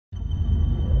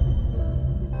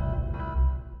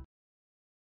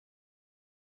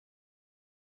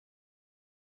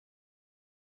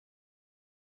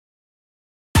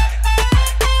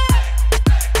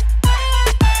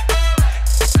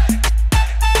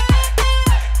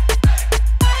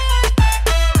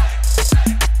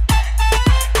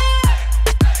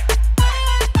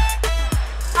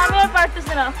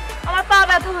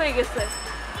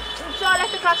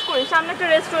সামনে একটা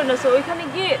রেস্টুরেন্ট আছে, ওইখানে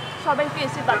গিয়ে সবাই একটু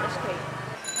এসির বাতাস খাই।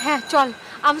 হ্যাঁ চল,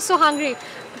 আই এম সো হাংরি।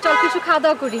 চল কিছু খাওয়া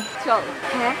দাওয়া করি। চল।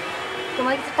 হ্যাঁ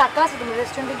তোমার কিছু টাকা আছে, তুমি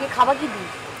রেস্টুরেন্টে গিয়ে খাবার কি দিই?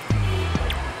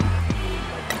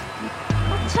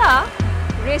 আচ্ছা,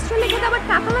 রেস্টুরেন্টে খেতে আবার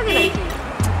টাকা লাগে নাকি?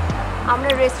 আমরা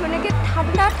রেস্টুরেন্টে গিয়ে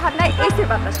ঠান্ডা ঠান্ডা এসির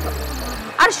বাতাস খাবো।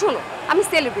 আর শোনো, আমি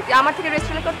সেলিব্রিটি, আমার থেকে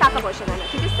রেস্টুরেন্টে কেউ টাকা পয়সা নেয় না,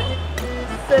 ঠিক আছে?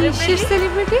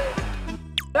 সেলিব্রিটি?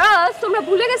 তোমরা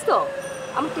ভুলে গেছো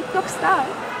আমি টিকটক স্টার।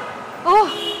 ও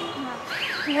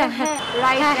হ্যাঁ হ্যাঁ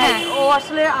রাইট রাইট, ও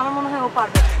আসলে আমার মনে হয় ও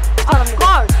পারবে।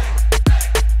 অফকোর্স।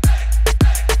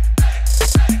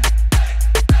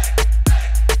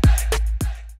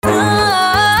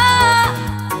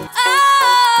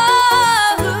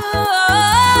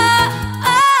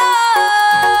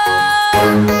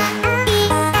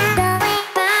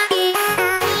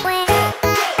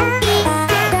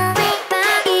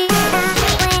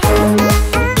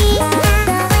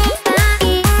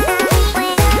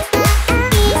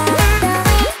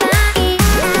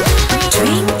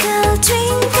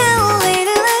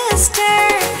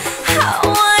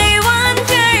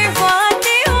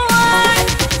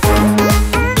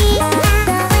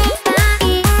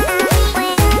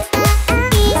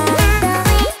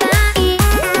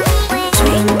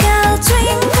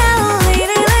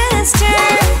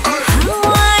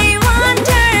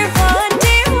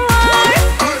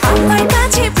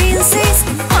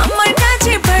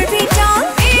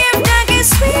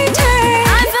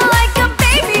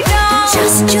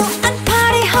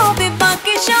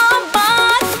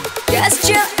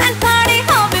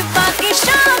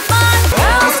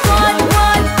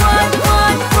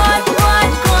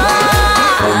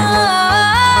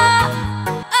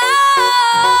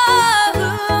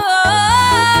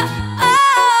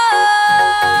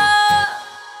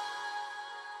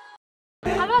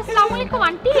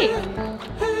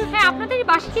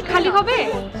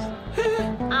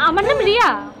 আমার নাম রিয়া।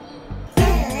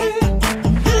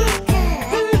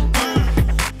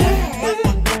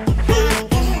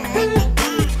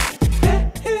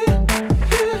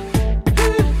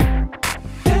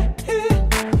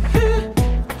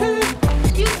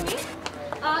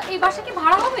 এই বাসা কি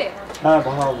ভাড়া হবে? হ্যাঁ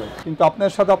ভাড়া হবে, কিন্তু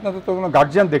আপনার সাথে আপনাদের তো কোনো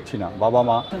গার্জিয়ান দেখছি না, বাবা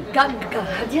মা।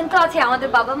 গার্জিয়ান তো আছে, আমাদের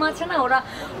বাবা মা আছে না,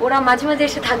 ওরা মাঝে মাঝে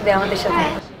এসে থাকবে আমাদের সাথে।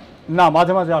 না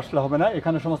মাঝে মাঝে আসলে হবে না,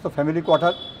 এখানে সমস্ত ফ্যামিলি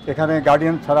কোয়ার্টার, এখানে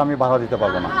গার্ডিয়ান ছাড়া আমি ভাড়া দিতে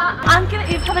পারবো না। আঙ্কেল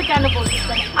এইভাবে কেন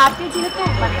বলতেছেন? আপনি যেহেতু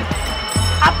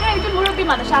আপনি একজন মুরব্বী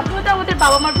মানুষ, আপনিও তো আমাদের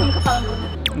বাবা মার ভূমিকা পালন করতেন।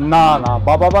 না না,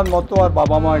 বাবা মার মতো আর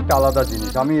বাবা মা একটা আলাদা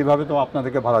জিনিস, আমি এভাবে তো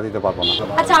আপনাদেরকে ভাড়া দিতে পারবো না।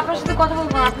 আচ্ছা আপনার সাথে কথা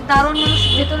বলবো, আপনি দারুণ মানুষ,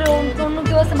 ভেতরে অন্য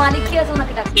কেউ আছে, মালিক কি আছে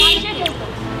ওনাকে ডাকবেন।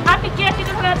 আপনি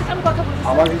কেয়ারটেকার হয়ে আজকে আমি কথা বলছি।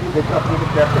 আমার যদি দেখতে আপনাকে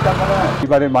কেয়ারটেকার মনে হয়,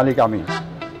 এবারের মালিক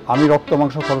আমি রক্ত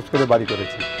মাংস খরচ করে বাড়ি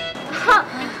করেছি।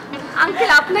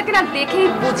 আঙ্কেল আপনাকে না দেখেই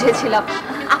বুঝেছিলাম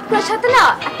আপনার সাথে না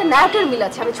একটা নায়কের মিল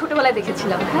আছে, আমি ছোটবেলায়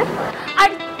দেখেছিলাম। হ্যাঁ আর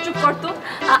চুপ করতো,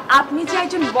 আপনি যে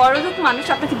একজন বড় লোক মানুষ,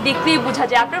 আপনাকে দেখলেই বোঝা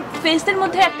যায়, আপনার ফেসের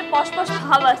মধ্যে একটা পশপশ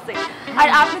ভাব আছে। আর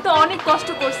আপনি তো অনেক কষ্ট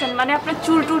করছেন, মানে আপনার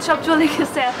চুল টুল সব চলে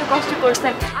গেছে, এত কষ্ট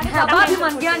করছেন।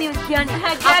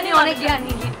 জ্ঞানী অনেক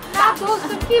জ্ঞানী।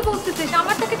 কি বলতেছিস?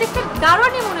 আমার তাকে দেখতে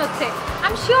দারোয়ানি মনে হচ্ছে,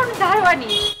 আমি শিওর দারোয়ানি।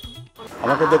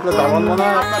 আমাকে দেখলে দারোয়ান মনে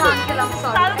হয় আপনাদের?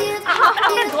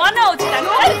 আপনার দোয়া নেওয়া উচিত।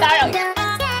 দাঁড়াও,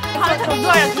 ভালো থাকো,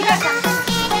 দোয়া রাখি।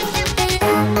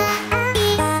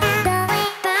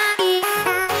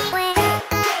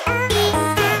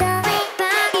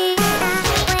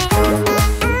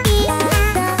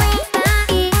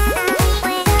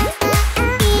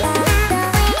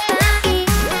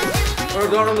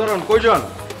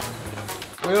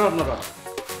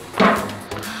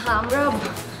 আমরা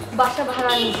বাসা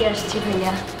ভাড়া নিতে আসছি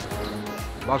ভাইয়া।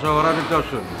 বাসা ভাড়া নিতে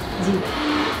আসছেন? জি।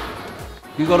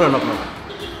 কি করেন আপনারা?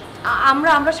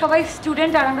 আমরা সবাই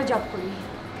স্টুডেন্ট আর আমরা জব করি।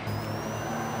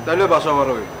 তাইলে বাসা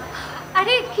ভাড়া হই।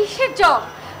 আরে কিসের জব?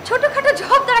 ছোটখাটো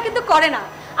জব তারা কিন্তু করে না।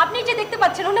 আপনি যে দেখতে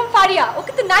পাচ্ছেন ওর নাম ফারিয়া, ও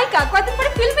কিন্তু নায়িকা, কয়েকদিন পরে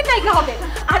ফিল্মের নায়িকা হবে।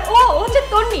 আর ও যে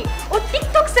তন্নি, ও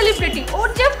টিকটক সেলিব্রিটি, ওর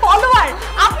যে ফলোয়ার,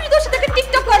 আপনি যদি ওর সাথে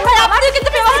টিকটক করেন ভাই আপনিও কিন্তু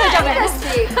ফেমাস হয়ে যাবেন।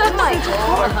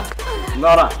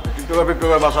 না না,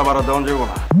 টিকটকার বাসা ভাড়া দেওয়া যাবে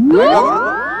না।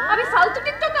 আমি ফালতু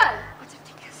টিকটকার? আচ্ছা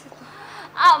ঠিক আছে তো।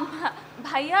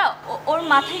 ভাইয়া ওর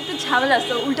মাথায় একটু ঝামেলা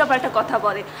আছে, উল্টাপাল্টা কথা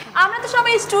বলে। আমরা তো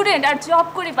সবাই স্টুডেন্ট আর জব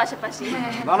করি পাশাপাশি।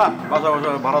 না না, বাসা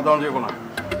ভাড়া দেওয়া যাবে না।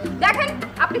 দেখেন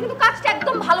আপনি কিন্তু কাজটা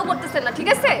একদম ভালো করতেছেন না, ঠিক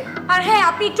আছে? আর হ্যাঁ,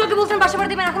 আপনি একটু আগে বলছেন বাসা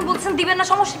ভাড়া দিবেন, এখন বলছেন দিবেন না,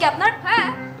 সমস্যা কি আপনার? হ্যাঁ,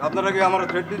 আপনারা কি আমার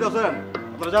থ্রেট দিতেছেন?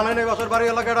 আপনারা জানেন এই বাসার বাড়ি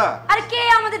এলাকাটা? আরে কে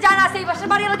আমাদের জানা আছে এই বাসার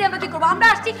বাড়ি এলাকা? আমরা কি করবো? আমরা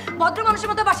আসছি ভদ্র মানুষের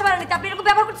মতো বাসা ভাড়া নিতে, আপনি এরকম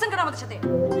ব্যবহার করছেন কেন আমাদের সাথে?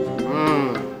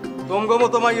 তোমগো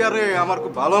মতো মাইয়া রে আমার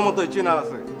খুব ভালো মতোই চেনা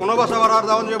আছে। কোনো ভাষা আর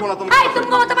যাওয়া যাবে না তোমরা। এই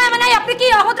তোমগো মতো মাইয়া মানে আপনি কি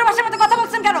অভদ্র ভাষার মতো কথা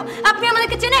বলছেন কেন? আপনি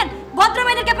আমাদেরকে চেনেন? ভদ্র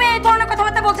মেয়েদেরকে পেয়ে এই ধরনের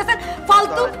কথাবার্তা বলতেছেন?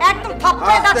 ফালতু একদম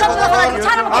থাপ্পড়ে দাঁত সামনে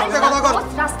ছাড়া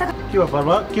রাস্তা। কি ব্যাপার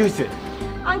মা, কি হয়েছে?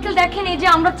 আঙ্কেল দেখেন, এই যে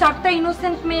আমরা চারটা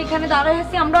ইনোসেন্ট মেয়ে এখানে দাঁড়ায়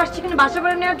আছি, আমরা আসছি এখানে বাসা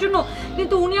ভাড়া নেওয়ার জন্য,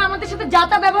 কিন্তু উনি আমাদের সাথে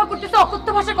যাতা ব্যবহার করতেছে, অকথ্য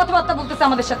ভাষায় কথাবার্তা বলতেছে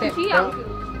আমাদের সাথে।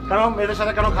 কারণ মেয়েদের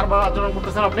সাথে কেন খারাপ আচরণ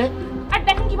করতেছেন আপনি? আর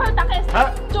দেখেন কিভাবে তাকায় আছে,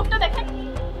 চোখটা দেখেন।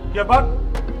 কি ব্যাপার?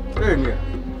 এই নিয়ে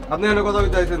আপনি এনে কথা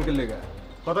কইতে আইছেন কি লাগা?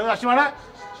 কথা আসছি মানে?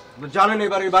 জানেন এই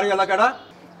বাড়ি এলাকাটা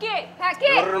কে? হ্যাঁ কে?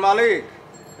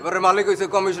 এবারের মালিক হইছে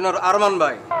কমিশনার আরমান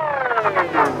ভাই।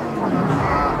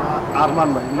 আরমান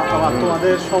ভাই,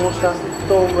 তোমাদের সমস্যা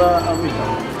তোমরা আমি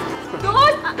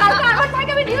দোস্ত, কালকে আরমান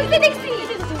ভাইকে আমি নিউজে দেখছি।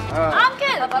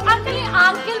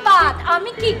 আঙ্কেল বাদ, আমি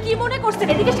কি মনে করছেন?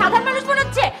 এদিকে সাধারণ মানুষ মনে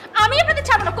হচ্ছে আমি আপনাদের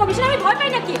ছাড়ব না। কমিশন আমি ভয় পাই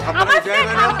নাকি? আমার ফ্রেন্ড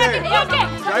আমাকে নিয়ে আসে।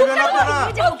 আমি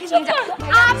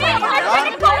আমার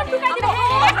ফ্রেন্ডকে কলম ঢুকাই দিব।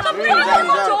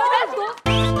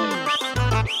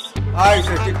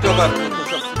 আইছে টিকটকার।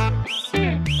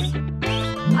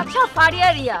 আচ্ছা ফারিয়া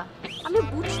রিয়া, আমি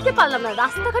বুঝতে পারলাম না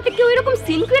রাস্তাঘাটে কেউ এরকম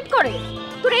সিন ক্রিয়েট করে?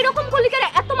 তোর এরকম কলিকারে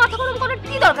এত মাথা গরম করার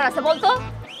কি দরকার আছে বলতো?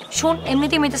 শোন,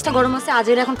 এমনিতেই মেজাজটা গরম আছে,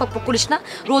 আজের এখন পকপক করিস না।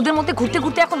 রোদের মধ্যে ঘুরতে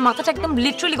ঘুরতে এখন মাথাটা একদম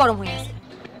লিটারালি গরম হয়ে আছে।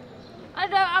 আর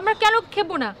আমরা কেন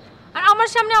খেপবো না? আর আমার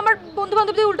সামনে আমার বন্ধু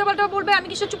বান্ধবদের উল্টাপাল্টা বলবে, আমি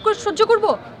কি চুপ করে সহ্য করব?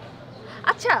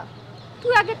 আচ্ছা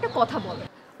তুই আগে একটা কথা বল,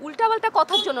 উল্টাপাল্টা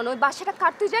কথার জন্য নয়, বাসাটা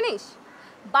কার তুই জানিস?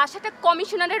 বাসাটা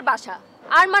কমিশনারের বাসা,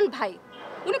 আরমান ভাই।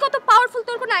 উনি কত পাওয়ারফুল,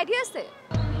 তোর কোনো আইডিয়া আছে?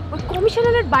 ওই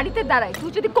কমিশনারের বাড়িতে দাঁড়ায়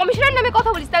তুই যদি কমিশনার নামে কথা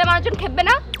বলিস তাহলে মানুষজন খেপবে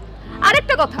না?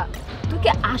 আরেকটা কথা, তুই কি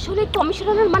আসলে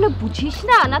কমিশনারের মানে বুঝিস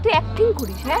না, না তুই অ্যাক্টিং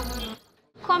করিস? হ্যাঁ,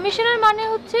 কমিশনার মানে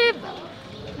হচ্ছে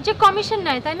যে কমিশন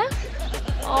নেয়, তাই না?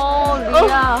 ও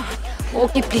রিয়া,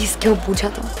 ওকে প্লিজ কেউ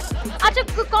বুঝাতো। আচ্ছা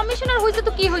কমিশনার হইছে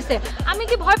তো কি হইছে? আমি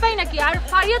কি ভয় পাই নাকি? আর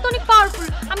ফারিয়া তো অনেক পাওয়ারফুল,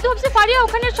 আমি তো ভাবছি ফারিয়া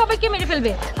ওখানে সবাইকে মেরে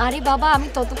ফেলবে। আরে বাবা, আমি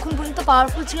ততক্ষণ পর্যন্ত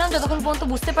পাওয়ারফুল ছিলাম যতক্ষণ পর্যন্ত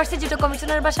বুঝতে পারছি যেটা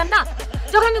কমিশনারের বাসা না।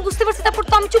 যখন আমি বুঝতে পারছি তারপর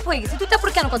তো আমি চুপ হয়ে গেছি। তুই তারপর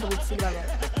কেন কথা বলছিস বাবা?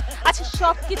 আচ্ছা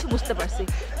সব কিছু বুঝতে পারছি,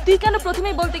 তুই কেন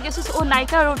প্রথমেই বলতে গেছিস ও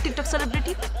নায়িকা আর ও টিকটক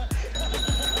সেলিব্রিটি?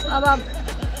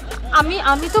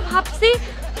 আমি তো ভাবছি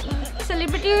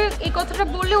সেলিব্রিটি এই কথাটা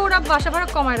বললে ওরা বাসা ভাড়া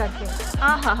কমায় রাখবে।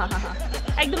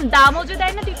 একদম দামও যে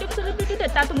দেয় না টিকটক সেলিব্রিটিদের,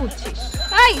 তা তো বুঝছিস।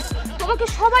 এই তোমাকে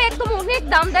সবাই একদম অনেক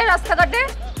দাম দেয় রাস্তাঘাটে,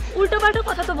 উল্টো পাল্টা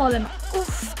কথা তো বলে না।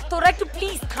 উফ, তোরা একটু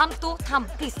প্লিজ থাম তো, থাম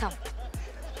প্লিজ থাম।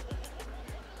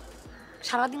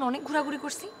 সারাদিন অনেক ঘোরাঘুরি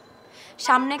করছি,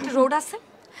 সামনে একটা রোড আছে,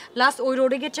 লাস্ট ওই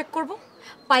রোডে গিয়ে চেক করবো,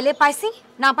 পাইলে পাইছি,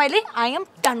 না পাইলে I am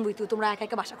done with you. তোমরা একা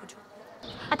একা বাসা খুঁজো।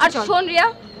 আর শোন রিয়া,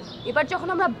 এবার যখন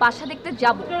আমরা বাসা দেখতে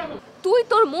যাব তুই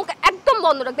তোর মুখ একদম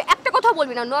বন্ধ রাখবি, একটা কথা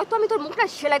বলবি না, নয়তো আমি তোর মুখটা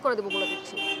সেলাই করে দেবো বলে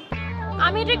দিচ্ছি।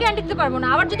 আমি এটা জ্ঞান দিতে পারবো না,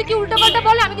 আবার যদি কি উল্টাপাল্টা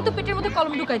বলে আমি কিন্তু পেটের মধ্যে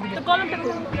কলম ঢুকাই দিই। কলমটা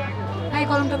কই? হ্যাঁ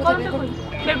কলমটা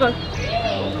বের কর।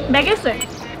 ব্যাগে আছে?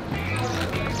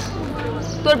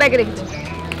 তোর ব্যাগে রেখেছি।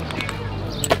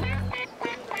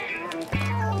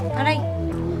 আরে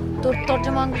তোর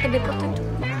তর্জমা আঙ্গুলটা বের করতে একটু।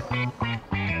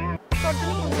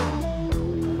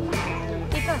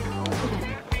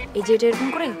 এই যে এটা এরকম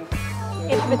করে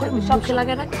এভাবে করে মুখে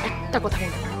লাগিয়ে রাখ, একটা কথা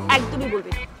বলবি না, একদমই বলবি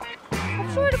না।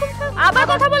 সবসময় এরকম আবার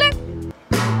কথা বলে।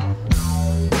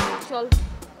 চল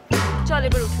চল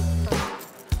এবার উঠি,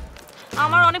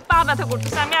 আমার অনেক পা ব্যথা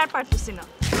করতেছে, আমি আর পারতেছি না।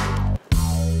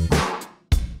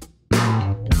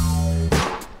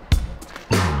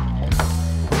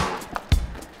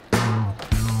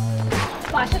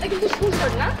 বাসাটা কিন্তু সুন্দর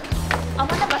না?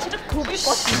 আমার না বাসাটা খুবই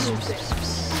পছন্দ হয়েছে,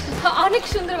 অনেক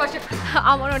সুন্দর বাসা,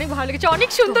 আমার অনেক ভালো লেগেছে, অনেক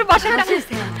সুন্দর বাসাটা।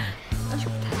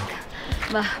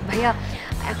 বাহ ভাইয়া,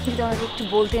 এখন যদি আমাকে একটু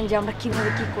বলতেন যে আমরা কিভাবে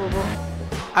কি করব।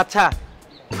 আচ্ছা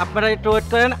আপনারা একটু ওয়েট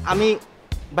করেন, আমি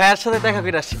ভাইয়ার সাথে দেখা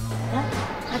করে আসি।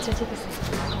 আচ্ছা ঠিক আছে,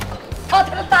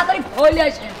 তাড়াতাড়ি বলে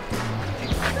আসেন।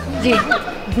 জি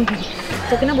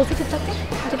তোকে না বলছি চুপ থাকতে,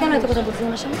 তুই কেন এত কথা বলছিস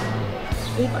ওনার সামনে?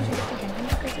 এই পাশে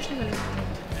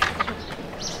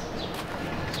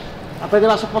আপনাদের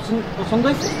বাসা পছন্দ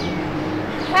হয়েছে?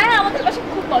 হ্যাঁ আমাদের বাসা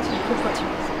খুব পছন্দ, খুব পছন্দ।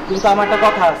 কিন্তু আমার একটা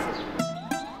কথা আছে,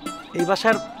 এই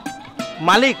বাসার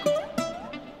মালিক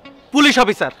পুলিশ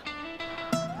অফিসার।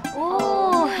 ও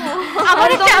আমার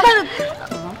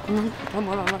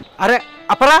আরে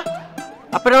আপনারা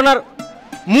ওনার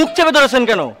মুখ চেপে ধরেছেন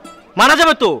কেন? মারা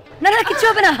যাবে তো? না না কিচ্ছু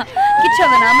হবে না, কিচ্ছু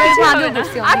হবে না, আমরা একটু আগে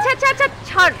করছি। আচ্ছা আচ্ছা আচ্ছা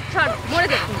ছাড় ছাড়, মরে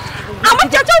যা। আমার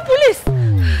চাচাও পুলিশ।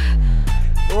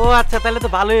 ও আচ্ছা, তাহলে তো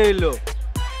ভালোই হইলো।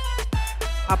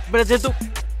 আপনারা যেহেতু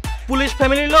পুলিশ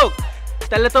ফ্যামিলির লোক,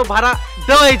 তাহলে তো ভাড়া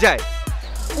দেওয়াই যায়।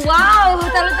 ওয়াও,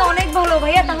 তাহলে তো অনেক ভালো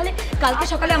ভাইয়া। তাহলে কালকে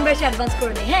সকালে আমরা এসে অ্যাডভান্স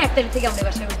করে নিই। হ্যাঁ 1 তারিখ থেকে আমরা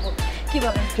বাসায় উঠবো, কি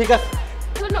বলেন? ঠিক আছে।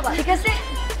 শোন ধন্যবাদ। ঠিক আছে,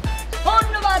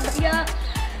 ধন্যবাদ দিয়া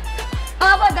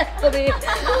আবার দেখা হবে।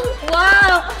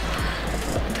 ওয়াও,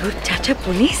 তোর চাচা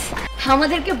পুলিশ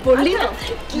আমাদেরকে বললি না?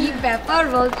 কি ব্যাপার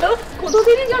বলতো?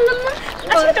 কতদিনই জানলাম না।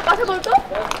 আচ্ছা একটা কথা বলতো,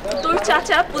 তোর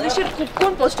চাচা পুলিশের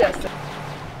কোন পোস্টে আছে?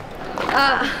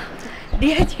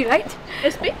 DIG, right?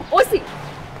 SP, OC?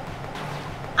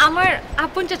 আমার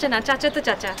আপন চাচা না, চাচা তো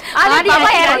চাচা। আরে বাবা,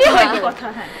 একই একই হয় কথা।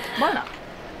 হ্যাঁ বল না।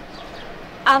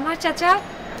 আমার চাচা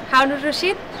হারুনুর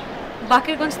রশিদ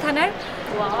বাকেরগঞ্জ থানার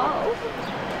ওয়াও,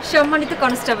 সম্মানিত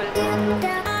কনস্টেবল।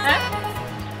 হ্যাঁ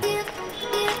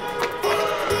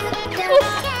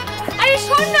আরে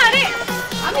শোন না, আরে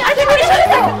আমি আগে করে চলে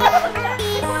যাব।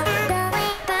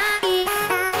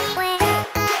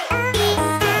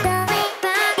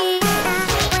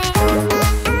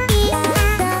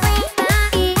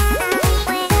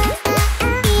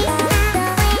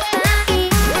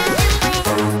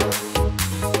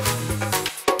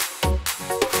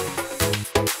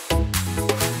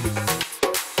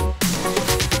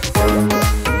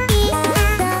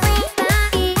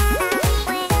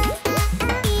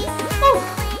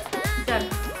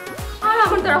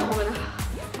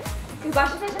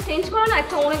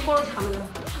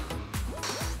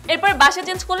 এরপর বাসা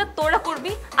চেঞ্জ করলে তোরা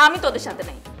করবি, আমি তোদের সাথে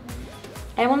নাই।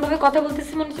 এমন ভাবে কথা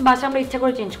বলতেছি মনে হচ্ছে বাসা আমরা ইচ্ছা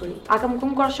করে চেঞ্জ করি।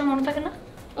 আকামকুম করার সময় মনে থাকে না?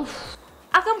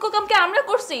 আকাম কুকামকে আমরা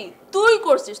করছি, তুই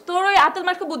করছিস। তোর ওই আতল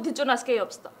মার্কা বুদ্ধির জন্য আজকে এই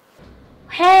অবস্থা।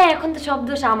 হ্যাঁ, এখন তো সব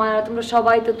দোষ আমার। তোমরা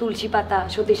সবাই তো তুলসী পাতা,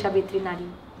 সতী সাবিত্রী নারী।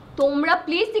 তোমরা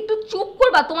প্লিজ একটু চুপ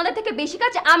করবা। তোমাদের থেকে বেশি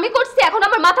কাজ আমি করছি, এখন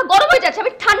আমার মাথা গরম হয়ে যাচ্ছে।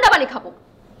 আমি ঠান্ডা পানি খাবো।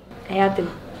 হ্যাঁ আতেল,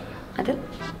 আতেল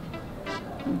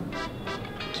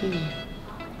কি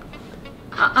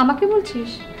আমাকে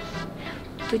বলছিস?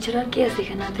 তুই ছাড়া আর কে আছে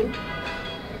এখানে? আতেল,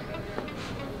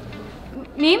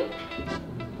 মিম,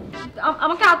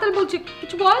 আমাকে আতেল বলছি,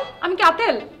 কিছু বল। আমি কি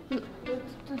আতেল?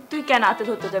 তুই কেন আতেল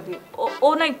হতে যাবি? ও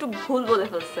না একটু ভুল বলে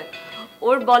ফেলছে।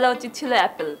 ওর বলা উচিত ছিল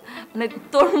অ্যাপেল। মানে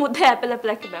তোর মধ্যে অ্যাপেল অ্যাপেল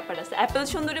একটা ব্যাপার আছে। অ্যাপেল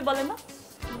সুন্দরী বলে না?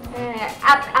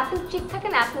 অ্যাপেল চিক থাকে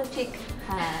না, অ্যাপেল চিক।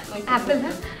 হ্যাঁ অ্যাপেল।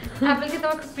 অ্যাপেল কি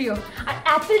তোমার খুব প্রিয়? আর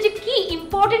অ্যাপেল যে কি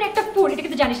ইম্পর্টেন্ট একটা ফুড, এটা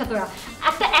কিন্তু জানিস না তোরা?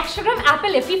 একটা 100 গ্রাম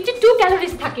অ্যাপেলে 52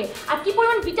 ক্যালোরিজ থাকে, আর কি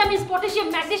পরিমাণ ভিটামিন, পটাশিয়াম,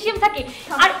 ম্যাগনেসিয়াম থাকে।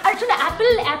 আর শুনে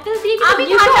অ্যাপেল দিয়ে আমি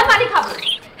ঠান্ডা পানি খাবো।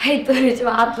 এই তো হয়েছে।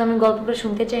 আমি গল্পটা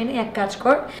শুনতে চাই না। এক কাজ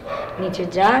কর, নিচে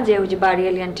যা, যে ওই যে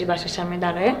বাড়িয়ালি আন্টির বাসার সামনে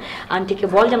দাঁড়ায় আন্টিকে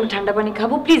বল যে আমরা ঠান্ডা পানি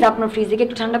খাবো। প্লিজ আপনার ফ্রিজে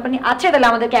একটু ঠান্ডা পানি আছে? তাহলে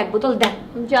আমাদেরকে 1 বোতল দেন।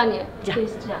 জানি, যা।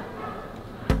 যা।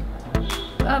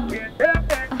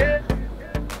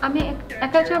 আমি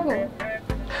একা যাব?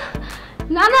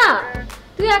 না না,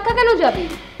 তুই একা কেন যাবি?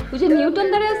 তুই যে নিউটন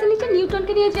দাঁড়িয়ে আছে নিচে,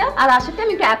 নিউটনকে নিয়ে যা। আর আসার টাইম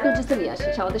একটু অ্যাপেল জুস নিয়ে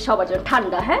আসিস আমাদের সবার জন্য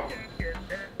ঠান্ডা। হ্যাঁ,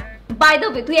 বাই দ্য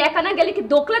ওয়ে, তুই একা না গেলে কি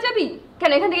দোকলা যাবি?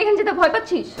 কেন এখান থেকে এখানে যেতে ভয়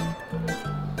পাচ্ছিস?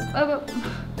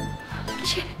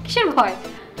 কিসের ভয়?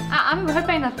 আমি ভয়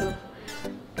পাই না তো।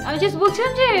 আমি জাস্ট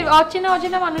বলছিলাম যে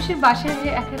অচেনা মানুষের বাসায় যে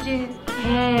একা যে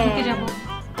ঢুকে যাবো।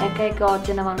 একা একা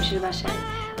অচেনা মানুষের বাসায়,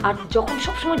 আর যখন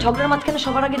সবসময় ঝগড়ার মাঝখানে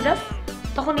সবার আগে যাস,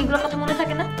 তখন এগুলোর কথা মনে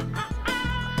থাকে না?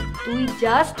 তুই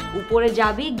জাস্ট উপরে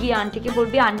যাবি, গিয়ে আন্টিকে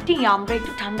বলবি আন্টি আমরা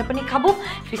একটু ঠান্ডা পানি খাবো,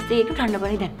 ফ্রিজ থেকে একটু ঠান্ডা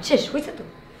পানি দেন। শেষ হয়েছে তো?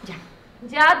 যা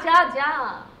যা যা যা,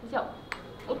 যাও,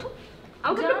 ওঠো।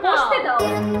 আমাকে একটু বসতে দাও।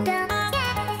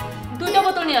 2টা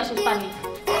বোতল নিয়ে আসিস পানি।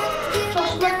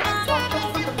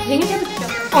 ভেঙে যাবে,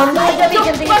 অন্ধ হয়ে যাবে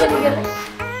এখান থেকে চলে গেলে।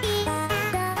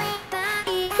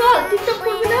 চল, টিকটক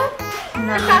করবি না?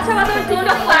 না, কাঁচা বাদামের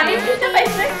দুটো পানি দিতে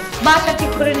পাইছে। বাসা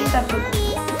ঠিক করে নিই, তারপর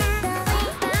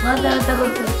মাথা ব্যথা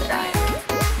করতে হচ্ছে।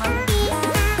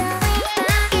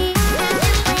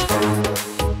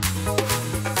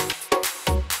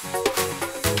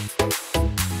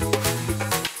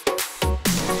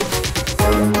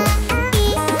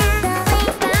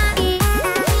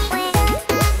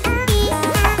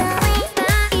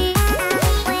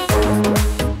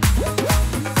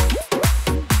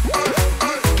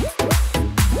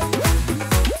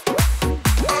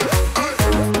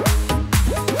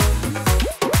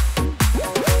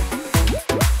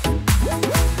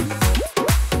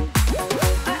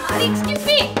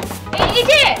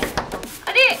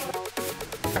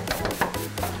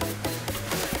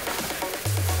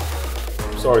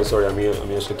 সরি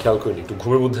আমি আসলে খেয়াল করিনি, একটু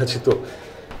ঘুমের মধ্যে আছি তো।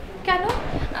 কেন?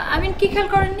 আমি কি খেয়াল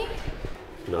করেননি?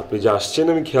 না, আপনি যে আসছেন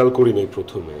আমি খেয়াল করি নাই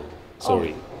প্রথমে,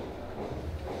 সরি।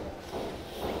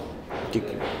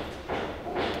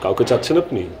 কাউকে চাচ্ছেন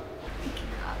আপনি?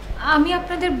 আমি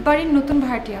আপনাদের বাড়ির নতুন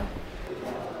ভাড়াটিয়া।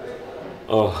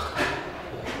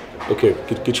 ওকে,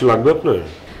 কিছু লাগবে আপনার?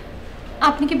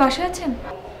 আপনি কি বাসায় আছেন?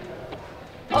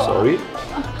 সরি,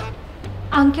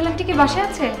 আঙ্কেল আন্টি কি বাসায়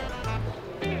আছে?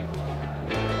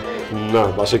 না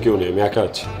বাসায় কেউ নেই, আমি একা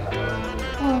আছি।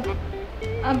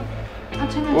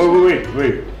 আচ্ছা না ওয়েট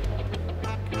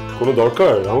কোনো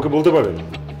দরকার আমাকে বলতে পারেন।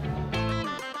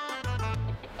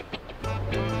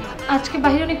 আজকে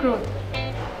বাইরে অনেক রোদ,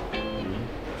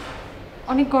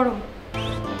 অনেক গরম।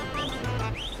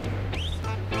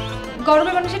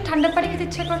 গরমে মানুষের ঠান্ডা পানি খেতে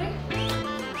ইচ্ছা করে।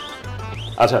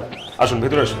 আচ্ছা আসুন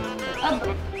ভেতরে আসুন।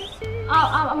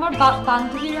 আমার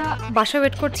বান্ধবীরা বাসা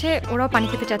ওয়েট করছে, ওরাও পানি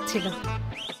খেতে চাচ্ছিল।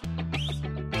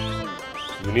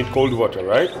 You need cold water,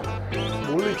 right?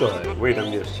 বললেই তো হয়। ওয়েট আমি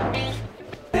নিয়ে আসছি।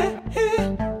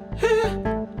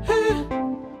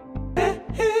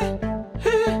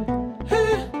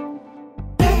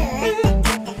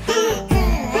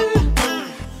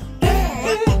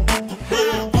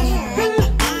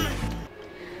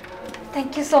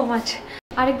 Thank you so much.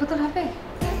 আরেক বোতল হবে?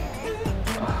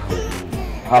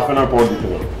 হাফ অ্যান আওয়ার পর দিতে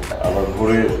পারবো, আবার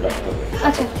ভরে রাখতে হবে।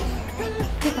 আচ্ছা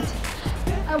ঠিক আছে,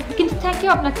 কিন্তু থ্যাংক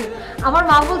ইউ আপনাকে। আমার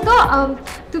মা বলতো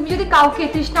তুমি যদি কাউকে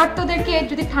তৃষ্ণার্তদেরকে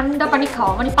যদি ঠান্ডা পানি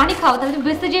খাও, মানে পানি খাও, তাহলে তুমি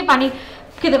বেসে যেয়ে পানি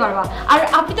খেতে পারবা। আর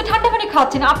আপনি তো ঠান্ডা পানি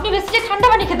খাওয়াচ্ছেন, আপনি বেসে যেয়ে ঠান্ডা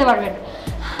পানি খেতে পারবেন।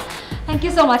 Thank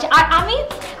you so much. আর আমি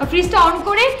ফ্রিজটা অন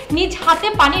করে নিজ হাতে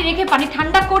পানি রেখে পানি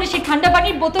ঠান্ডা করে সেই ঠান্ডা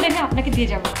পানির বোতল এনে আপনাকে দিয়ে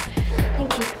যাবো।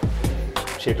 Thank you.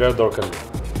 সেটার দরকার নেই,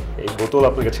 এই বোতল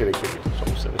আপনার কাছে রেখে দিই,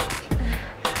 সমস্যা নেই।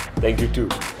 Thank you two.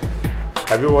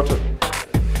 Have you water?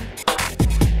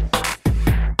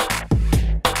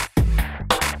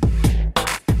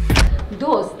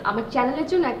 দোস্ত, আমার চ্যানেলের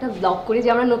জন্য একটা ব্লগ করে যে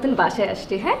আমরা নতুন বাসায়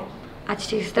আসছি। হ্যাঁ আচ্ছা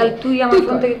ঠিক আছে, তাহলে তুই আমার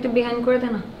ফোন থেকে একটু বিহাইন্ড করে দে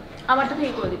না। আমারটা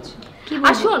থেকে করে দিচ্ছি।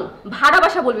 আর শোন, ভাড়া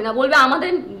বাসা বলবি না, বলবে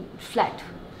আমাদের ফ্ল্যাট।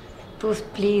 দোস্ত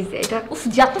প্লিজ, এটা উফ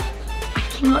যত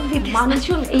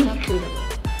মানুষজন এই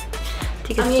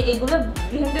ঠিক আছে। আমি এইগুলো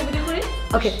ভিডিও করি।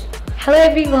 ওকে, hello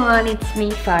everyone, it's me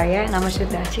Faria, আমার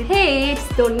সাথে আছি হে ইটস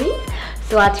তনি।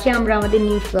 তো আজকে আমরা আমাদের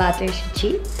নিউ ফ্ল্যাটে এসেছি।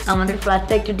 আমাদের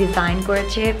ফ্ল্যাটটা একটু ডিজাইন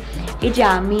করেছে এই যে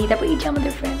আমি, তারপর এই যে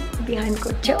আমাদের ফ্রেন্ড বিহাইন্ড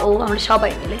করছে ও, আমরা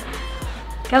সবাই মিলে।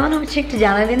 কেমন হচ্ছে একটু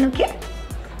জানাবেন ওকে?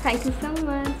 Thank you so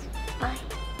much.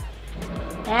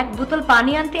 এক বোতল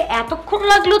পানি আনতে এতক্ষণ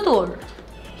লাগলো তোর?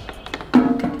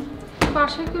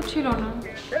 বাসায় কেউ ছিল না।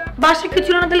 বাসায় কেউ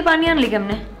ছিল না, তাহলে পানি আনলি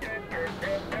কেমনে?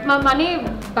 মানে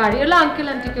বাড়িওয়ালা আঙ্কেল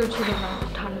আন্টি কেউ ছিল না।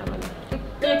 ঠান্ডা পানি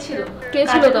কে ছিল? কে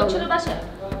ছিল তাহলে? ছিল বাসায়?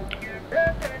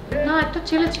 না, একটা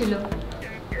ছেলে ছিল।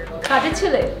 কাজের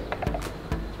ছেলে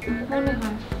মনে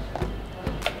হয়।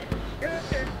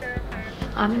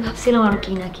 আমি ভাবছিলাম আর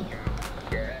কি নাকি।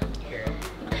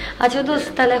 আচ্ছা দোস্ত,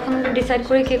 তাহলে এখন ডিসাইড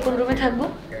করে কে কোন রুমে থাকবো?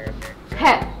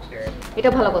 হ্যাঁ এটা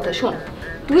ভালো কথা। শোন,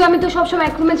 তুই আমি তো সবসময়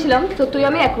এক রুমে ছিলাম, তো তুই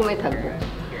আমি এক রুমে থাকবো।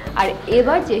 আর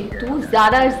এবার যেহেতু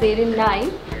জারা আর জেরিন নাই,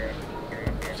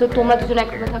 তো তোমরা দুজন এক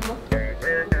রুমে থাকবো।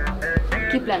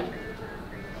 কি প্ল্যান?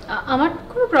 আমার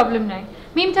কোনো প্রবলেম নাই,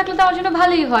 মিম থাকলে তো আমার জন্য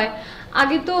ভালোই হয়।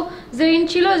 আগে তো জেরিন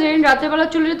ছিল, জেরিন রাতের বেলা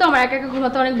চলে যেত, আমার একা একা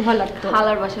ঘুমাতে অনেক ভয় লাগতো।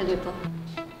 খালার বাসায় যেত।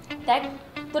 দেখ,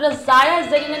 তোরা জারা আর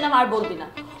জেরিনের নাম আর বলবি না।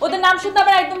 ওদের নাম শুনতে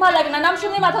আমার একদম ভালো লাগে না, নাম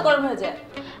শুনলে মাথা গরম হয়ে যায়।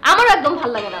 আমার একদম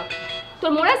ভালো লাগে না।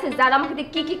 তোর মনে আছে যারা আমাকে দিয়ে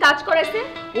কি কি কাজ করাইছে?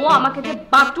 ও আমাকে দিয়ে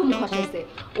বাথরুম ঘষাইছে,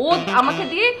 ও আমাকে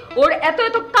দিয়ে ওর এত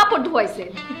এত কাপড় ধোয়াইছে।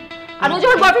 আর ও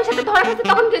যখন বয়ফ্রেন্ডের সাথে ধরা খাইছে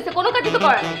তখন কি হয়েছে? কোনো কাজই তো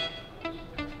করে না।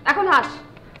 এখন হাস।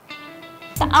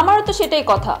 তা আমারও তো সেটাই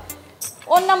কথা,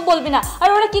 ওর নাম বলবি না। আর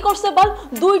ওরা কি করছে বল?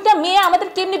 দুইটা মেয়ে আমাদের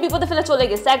কেমনি বিপদে ফেলে চলে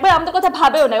গেছে, একবার আমাদের কথা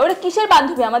ভাবেও না। ওরা কিসের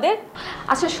বান্ধবী আমাদের?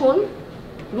 আচ্ছা শোন,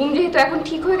 রুম যেহেতু এখন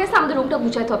ঠিক হয়ে গেছে, আমাদের রুমটা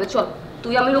গুছাইতে হবে। চল,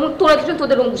 তুই আমি রুম, তোরা দুজন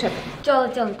তোদের রুম গুছাতে। চল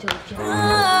চল চল চল,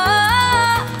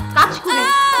 কাজ করে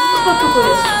কত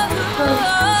করে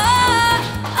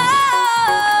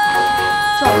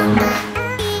চল।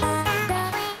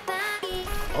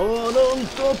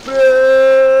 অনন্ত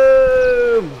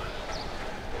প্রেম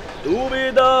তুমি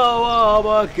দাও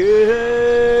আমাকে,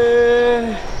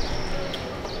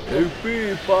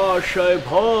 পিপাসায়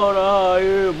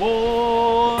ভরায়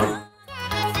মন।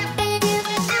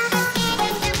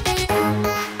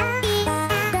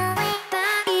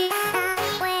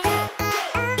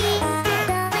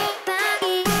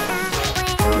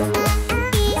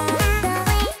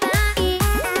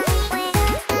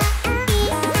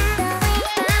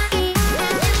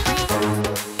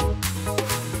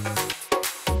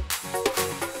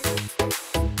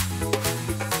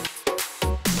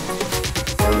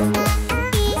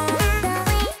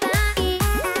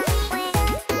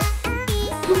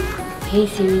 Hey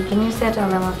Siri, can you set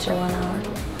alarm after 1 hour?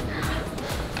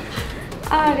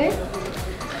 আরে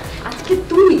আজকে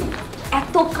তুই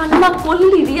এত কান্না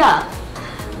করলি রিয়া,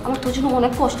 আমার তোর জন্য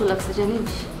অনেক কষ্ট লাগছে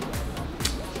জানিস।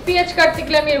 পেঁয়াজ কাটতে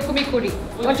গেলে আমি এরকমই করি,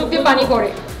 আমার চোখ দিয়ে পানি পড়ে।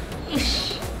 ইস,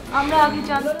 আমরা আগে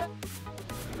জানো।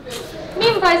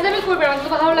 মিম ফাইজলামি করবে, আমার তো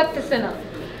ভালো লাগতেছে না।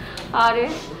 আরে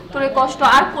তোর এই কষ্ট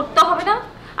আর করতে হবে না।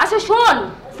 আচ্ছা শোন,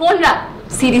 ফোন রাখ।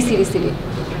 সিরি সিরি সিরি।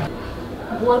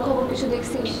 বুয়ার খবর কিছু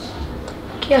দেখছিস?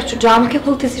 কি আশ্চর্য, আমাকে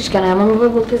বলতেছিস কেন? এমনভাবে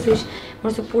বলতেছিস মনে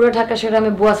হচ্ছে পুরো ঢাকা শহরে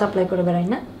আমি বুয়া সাপ্লাই করে বেড়াই।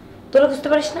 না তোরা বুঝতে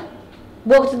পারিস না?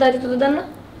 বুয়া কিছু দায়িত্ব তো দেন না।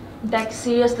 দেখ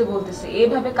সিরিয়াসলি বলতেছি,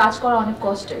 এইভাবে কাজ করা অনেক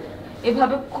কষ্টের।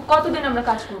 এভাবে কতদিন আমরা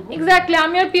কাজ করব? এক্স্যাক্টলি,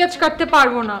 আমি আর পেঁয়াজ কাটতে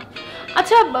পারবো না।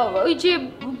 আচ্ছা ওই যে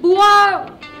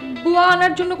বুয়া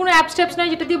আনার জন্য কোনো অ্যাপ স্টেপস নাই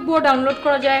যেটা দিয়ে বুয়া ডাউনলোড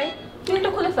করা যায়? তুই এটা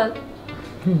খুলে ফেল।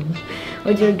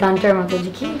 ওই যে গানটার মতো,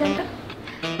 যে কি গানটা,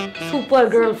 super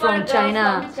girl from China,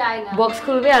 box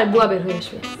খুলবে আর বুয়া বের হয়ে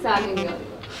আসবে।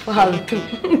 ফালতু।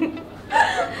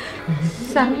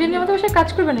 সামিরা নিয়ে আমাদের বাসায় কাজ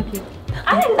করবে নাকি?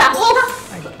 আরে না।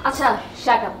 আচ্ছা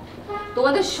শাট আপ,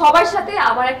 তোমাদের সবার সাথে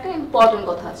আবার একটা ইম্পর্টেন্ট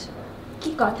কথা আছে।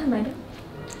 কি কথা ম্যাডাম?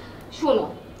 শোনো,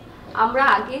 আমরা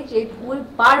আগে যে ভুল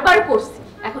বারবার করছি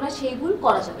এখন আর সেই ভুল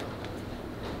করা যাবে না।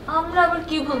 আমরা আবার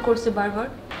কি ভুল করছি বারবার?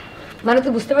 মানে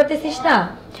তুই বুঝতে পারতেছিস না?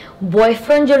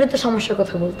 বয়ফ্রেন্ড জড়িত সমস্যার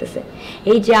কথা বলতেছে।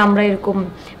 এই যে আমরা এরকম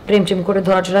প্রেম করে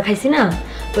ধরাচড়া খাইছি না,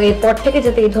 তো এরপর থেকে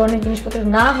যাতে এই ধরনের জিনিসপত্র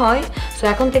না হয়, তো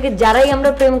এখন থেকে যারাই আমরা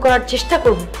প্রেম করার চেষ্টা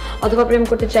করব অথবা প্রেম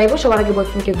করতে চাইবো, সবার আগে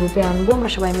বয়ফ্রেন্ডকে গ্রুপে আনবো, আমরা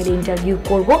সবাই মিলে ইন্টারভিউ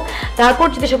করব, তারপর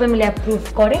যদি সবাই মিলে অ্যাপ্রুভ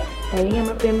করে তাইলেই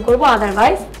আমরা প্রেম করব,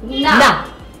 আদারওয়াইজ না।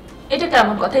 এটা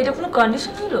কেমন কথা? এটা কোনো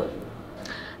কন্ডিশন হলো?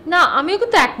 না, আমিও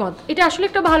কিন্তু একমত, এটা আসলে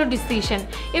একটা ভালো ডিসিশন।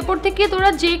 এরপর থেকে তোরা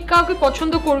যে কাউকে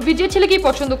পছন্দ করবি, যে ছেলেকেই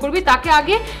পছন্দ করবি, তাকে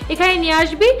আগে এখানে নিয়ে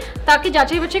আসবি, তাকে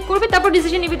যাচাই বাছাই করবি, তারপর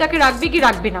ডিসিশন নিবি তাকে রাখবি কি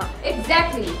রাখবি না।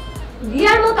 এক্স্যাক্টলি,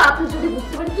 রিয়ার মতো আপনি যদি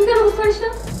বুঝতে পারেন, তুই কেন বুঝতে পারিস না?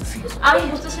 আমি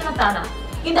বুঝতেছি না তা না,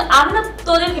 কিন্তু আমি না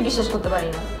তোদেরকে বিশ্বাস করতে পারি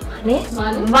না।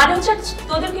 মানে হচ্ছে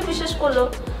তোদেরকে বিশ্বাস করলো,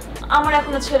 আমার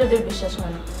এখনো ছেলেদের বিশ্বাস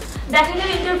হয় না। দেখা গেল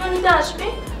ইন্টারভিউ নিতে আসবে,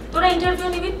 তোরা ইন্টারভিউ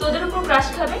নিবি, তোদের উপর ক্রাশ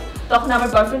খাবে, তখন আমার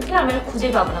বয়ফ্রেন্ডকে আমি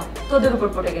খুঁজেই পাবো না, তোদের উপর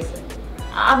পড়ে গেছে।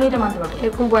 আমি এটা মানতে পারবো।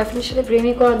 এরকম বয়ফ্রেন্ডের সাথে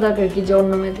প্রেমই করার দরকার কি যে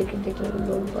অন্য মেয়েদেরকে দেখলে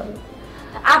বলবো?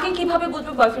 আগে কিভাবে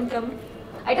বুঝবো বয়ফ্রেন্ড কেমন?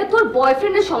 এটা তোর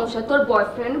বয়ফ্রেন্ডের সমস্যা। তোর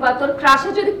বয়ফ্রেন্ড বা তোর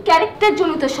ক্রাশের যদি ক্যারেক্টার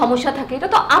জনিত সমস্যা থাকে, এটা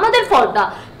তো আমাদের ফল্ট না।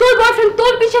 তোর বয়ফ্রেন্ড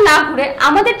তোর পিছে না ঘুরে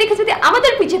আমাদের দেখে যদি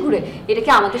আমাদের পিছে ঘুরে, এটা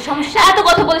কি আমাদের সমস্যা? এত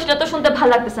কথা বলিস না তো, শুনতে ভালো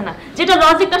লাগতেছে না। যেটা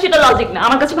লজিক না সেটা লজিক না,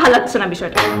 আমার কাছে ভালো লাগতেছে না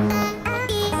বিষয়টা।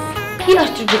 কি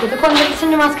আশ্চর্য কথা,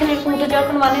 কনভারসেশনের মাঝখানে এরকম উঠে যাওয়ার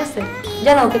কোনো মানে আছে?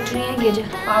 জানো, ওকে একটু নিয়ে গিয়ে যা।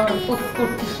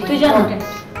 তুই জানো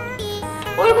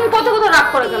ওইরকম কথা রাগ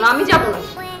করে কেন? আমি যাবো না।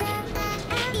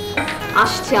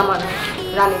 আসছে আমার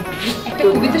রানী। একটা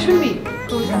কবিতা শুনবি?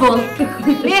 বল।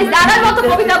 বেশ, দাদার মতো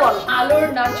কবিতা বল। আলোর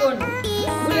নাচন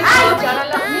ভুলে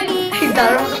জানালা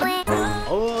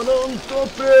অনন্ত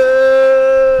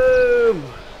প্রেম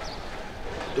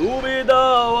তুমি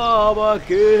দাও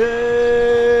আমাকে,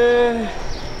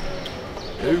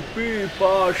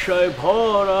 পিপাসায়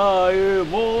ভরায়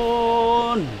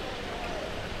মন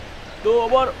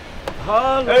তোমার।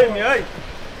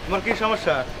 তোমার কি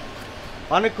সমস্যা?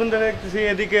 অনেকক্ষণ ধরে দেখতেছি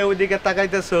এদিকে ওইদিকে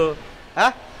তাকাইতেছো।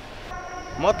 হ্যাঁ,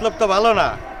 মতলব তো ভালো না।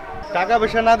 টাকা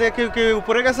পয়সা না দিয়ে কেউ কেউ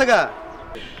উপরে গেছে গা?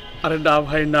 আরে না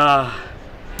ভাই না,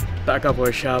 টাকা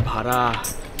পয়সা ভাড়া,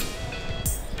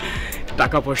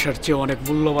 টাকা পয়সার চেয়ে অনেক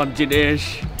মূল্যবান জিনিস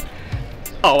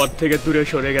আমার থেকে দূরে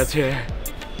সরে গেছে।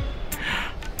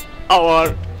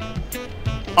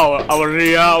 আমার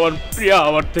রিয়া, আমার প্রিয়া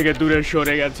আমার থেকে দূরে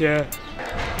সরে গেছে।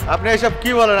 আপনি এসব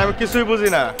কি বলেন? আমি কিছুই বুঝি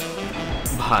না।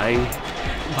 ভাই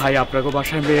ভাই আপনাকে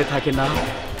বাসায় মেয়ে থাকে না?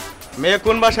 মেয়ে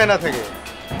কোন বাসায় না থাকে?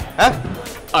 হ্যাঁ,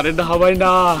 আরে না ভাই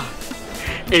না,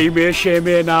 এই মেয়ে সে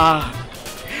মেয়ে না,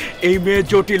 এই মেয়ে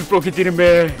জটিল প্রকৃতির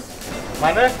মেয়ে।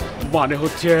 মানে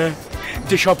হচ্ছে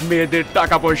যেসব মেয়েদের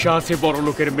টাকা পয়সা আছে, বড়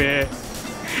লোকের মেয়ে,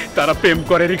 তারা প্রেম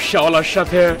করে রিক্সাওয়ালার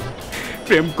সাথে,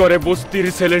 প্রেম করে বস্তির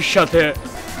ছেলের সাথে।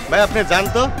 ভাই আপনি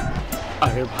জানতো?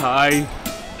 আরে ভাই,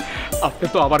 আপনি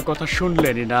তো আমার কথা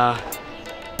শুনলেনই না,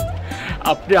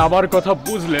 আপনি আমার কথা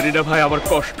বুঝলেনই না ভাই। আমার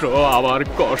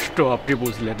কষ্ট আপনি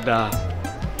বুঝলেন না।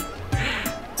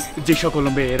 যে সকল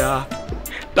মেয়েরা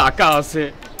টাকা আছে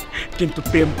কিন্তু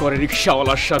প্রেম করে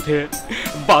রিক্সাওয়ালার সাথে,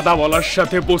 বাদাওয়ালার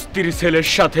সাথে, বস্তির ছেলের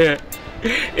সাথে,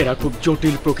 এরা খুব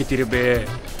জটিল প্রকৃতির মেয়ে।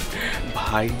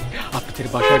 ভাই আপনাদের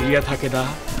বাসা রিয়া থাকে না?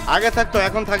 আগে থাকতো,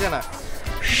 এখন থাকে না।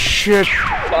 শিট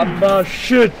পান্না,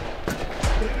 শিট।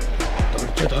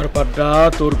 ধৈর্য ধর পান্না,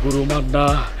 তোর গুরু মান্না।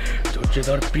 ধৈর্য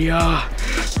ধর প্রিয়া,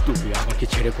 তুমি আমাকে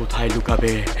ছেড়ে কোথায়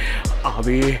লুকাবে?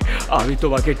 আমি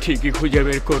তোমাকে ঠিকই খুঁজে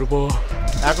বের করব।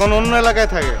 এখন অন্য এলাকায়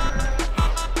থাকে।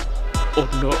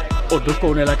 অন্য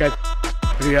কোন এলাকায়?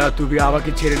 রিয়া, তুমি আমাকে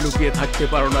ছেড়ে লুকিয়ে থাকতে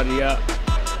পারো না রিয়া।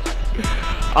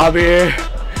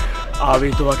 আমি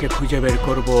তোমাকে খুঁজে বের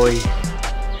করবই,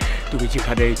 তুমি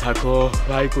যেখানেই থাকো।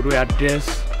 ভাই কোনো অ্যাড্রেস?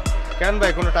 কেন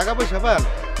ভাই, কোনো টাকা পয়সা পান?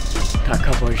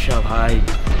 টাকা পয়সা ভাই,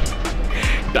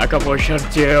 টাকা পয়সার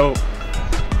চেয়েও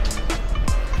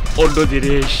অন্য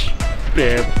জিনিস,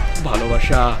 প্রেম,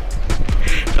 ভালোবাসা।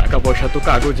 টাকা পয়সা তো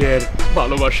কাগজের,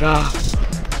 ভালোবাসা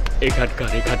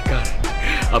এখানকার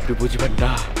আপনি বুঝবেন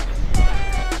না।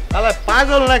 আরে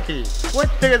পাগল নাকি? কই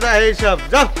থেকে যায় এইসব?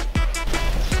 যাও।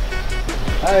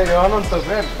 এই অনন্ত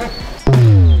প্রেম,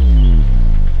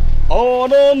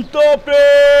 অনন্ত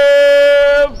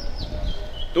প্রেম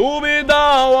তুমি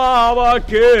দাও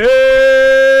আমাকে,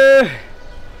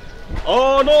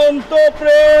 অনন্ত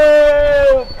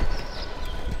প্রেম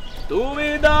তুমি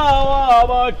দাও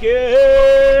আমাকে।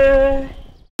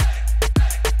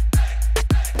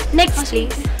 Next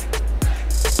please.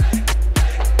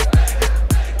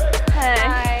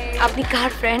 আপনি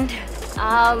কার ফ্রেন্ড?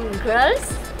 গার্লস,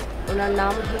 ওনার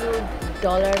নাম হলো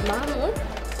ডলার মাহমুদ।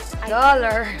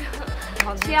 ডলার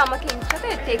সে আমাকে ইনস্টাতে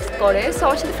টেক্সট করে, সো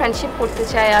আমার সাথে ফ্রেন্ডশিপ করতে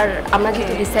চায়। আর আমরা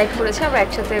যেহেতু ডিসাইড করেছি আমরা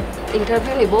একসাথে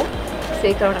ইন্টারভিউ নেব,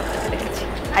 সেই কারণে আপনাকে দেখেছি।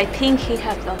 I think he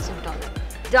have lots of dollars.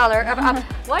 Dollar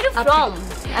Where are you from?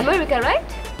 America, right?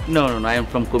 No, I am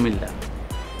from Kumilla.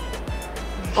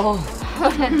 Oh.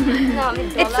 না, আমি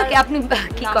It's okay. আপনি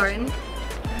কি করেন?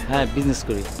 হ্যাঁ, বিজনেস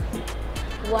করি।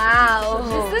 Wow.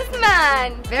 businessman.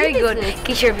 Very good.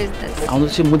 কিসের বিজনেস? আমাদের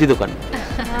হচ্ছে মুদি দোকান।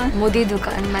 মুদি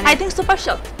দোকান মানে I think super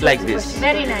shop. Like this.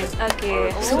 Very nice. Okay.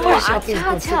 Super shop is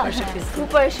good. আচ্ছা, Super shop is good.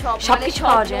 Super shop সবকিছু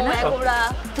পাওয়া যায় না? ওরা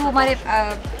তো মানে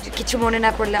কিছু মনে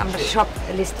না করলে আমরা সব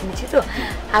লিস্ট নিচ্ছি। তো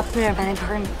আপনার মানে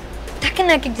ধরেন থাকে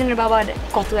না এক একজনের বাবার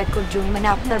কত একর জমি, মানে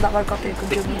আপনার বাবার কত একর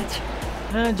জমি আছে?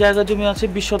 হ্যাঁ, জায়গা জমি আছে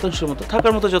 20% মতো,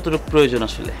 থাকার মতো যতটুকু প্রয়োজন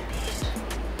আসলে।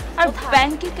 আর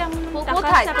ব্যাংকে কেমন টাকা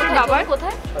কোথায়? আছে আপনার বাবার?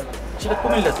 কোথায়? সেটা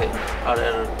কুমিল্লাতে। আর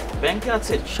ব্যাংকে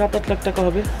আছে 7-8 লাখ টাকা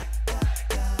হবে।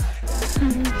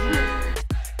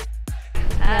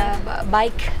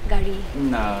 বাইক গাড়ি?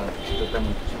 না, সেটা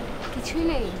তেমন কিছু না। কিছুই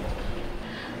নেই।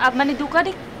 মানে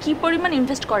দোকানে কি পরিমাণ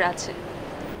ইনভেস্ট করা আছে?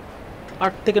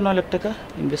 8 থেকে 9 লাখ টাকা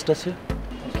ইনভেস্ট আছে।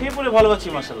 খেয়ে পরে ভালো আছি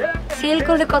মাশাআল্লাহ। সেল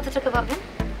করলে কত টাকা পাবেন?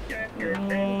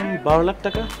 12 লাখ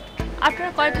টাকা।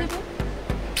 আপনারা কয় ভাই বোন?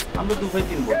 আমরা 2 ভাই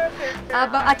 3 বোন।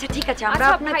 আচ্ছা ঠিক আছে, আমরা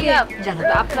আপনাকে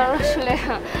জানাবো। আপনারা আসলে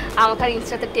আমাকে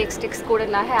ইনস্টাতে টেক্সট করে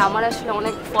না। হ্যাঁ, আমার আসলে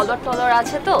অনেক ফলোয়ার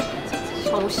আছে, তো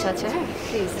সমস্যা আছে। হ্যাঁ,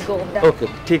 প্লিজ গো। ওকে,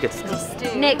 ঠিক আছে।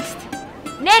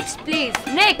 Next please.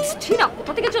 নেক্সট না,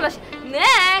 কোথা থেকে চলে আসে?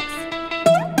 নেক্সট।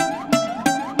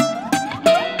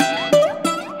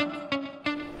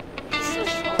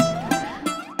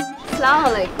 আসসালামু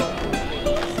আলাইকুম।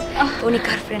 উনি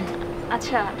কার ফ্রেন্ড?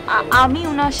 আচ্ছা, আমি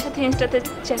ওনার সাথে ইনস্টাতে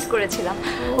চ্যাট করেছিলাম।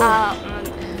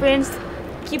 ফ্রেন্ডস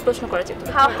কি প্রশ্ন করেছে?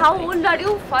 How old are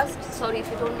you first? Sorry if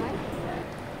you don't mind.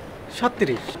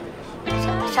 37।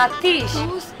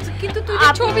 37? কিন্তু তুই যে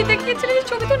ছবি দেখিয়েছিলি, এই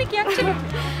ছবি তো উনি কি আঁকছিল?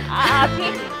 আপনি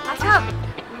আচ্ছা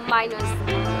মাইনাস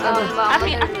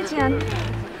আপনি জান।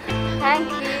 Thank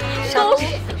you.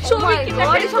 ছবি কি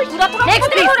নেক্সট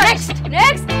প্লিজ।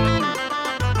 নেক্সট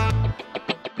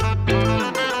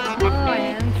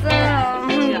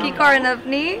কি করেন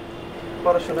আপনি?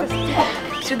 পড়াশোনা।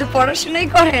 শুধু পড়াশোনাই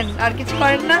করেন, আর কিছু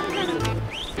করেন না?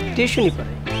 টিউশনই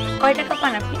পড়ে। কয় টাকা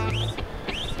পান আপনি?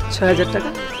 6000 টাকা।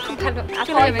 ভালো।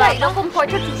 এরকম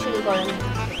কয়টা টিউশন করেন?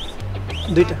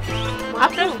 2টা।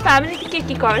 আপনার ফ্যামিলিতে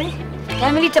কি করে?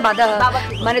 ফ্যামিলিতে বাধা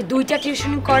মানে 2টা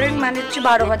টিউশন করেন মানে হচ্ছে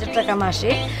 12,000 টাকা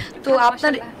মাসে। তো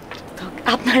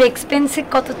আপনার এক্সপেন্সে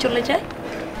কত চলে যায়?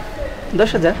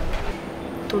 10,000।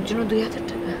 তোর জন্য 2,000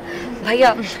 টাকা? ভাইয়া,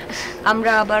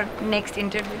 আমরা আবার নেক্সট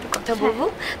ইন্টারভিউতে কথা বলবো,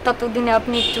 ততদিনে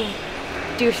আপনি একটু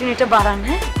টিউশনিটা বাড়ান।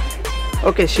 হ্যাঁ,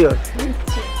 ওকে, শিওর।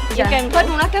 বাট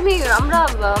ওনাকে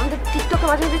আমাদের টিকটকে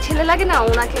মাঝে মাঝে ছেলে লাগে না,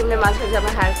 ওনাকে এমনি মাঝে মাঝে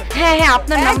আমরা হায়ার করি। হ্যাঁ,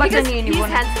 আপনার নাম্বারটা নিয়ে নিব।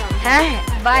 হ্যাঁ,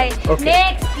 বাই।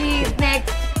 Next please.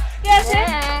 নেক্সট। ঠিক আছে।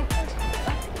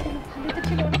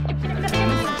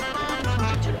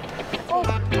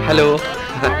 হ্যালো।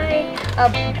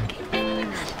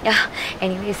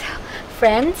 এনিওয়েজ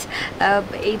ফ্রেন্ডস,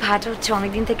 এই ভাইটা হচ্ছে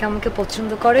অনেকদিন থেকে আমাকে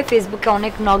পছন্দ করে, ফেসবুকে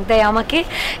অনেক নক দেয় আমাকে,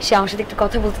 সে আমার সাথে একটু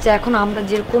কথা বলতে চায়। এখন আমরা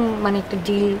যেরকম মানে একটা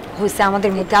ডিল হয়েছে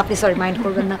আমাদের মধ্যে, আপনি সরি মাইন্ড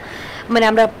করবেন না, মানে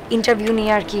আমরা ইন্টারভিউ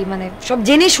নিয়ে আর কি মানে সব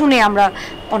জেনে শুনে আমরা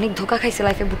অনেক ধোকা খাইছি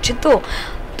লাইফে, বুঝছেন তো?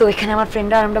 তো এখানে আমার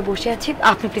ফ্রেন্ডরা আর আমরা বসে আছি,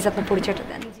 আপনি প্লিজ আপনার পরিচয়টা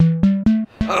দেন।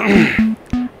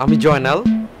 আমি জয়নাল,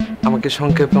 আমাকে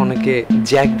সংক্ষেপে অনেকে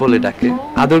জ্যাক বলে ডাকে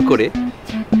আদর করে।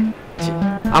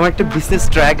 আমার একটা বিজনেস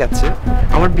ট্র্যাক আছে,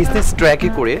 আমার বিজনেস ট্র্যাকে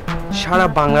করে সারা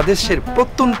বাংলাদেশের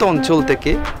প্রত্যন্ত অঞ্চল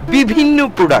থেকে বিভিন্ন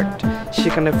প্রোডাক্ট,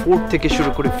 সেখানে ফুড থেকে শুরু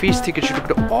করে ফিশ থেকে শুরু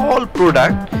করে অল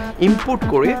প্রোডাক্ট ইম্পোর্ট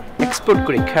করে এক্সপোর্ট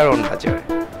করে খেরন বাজারে।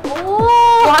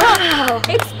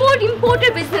 Export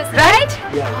ইম্পোর্টের business, right?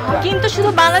 কিন্তু শুধু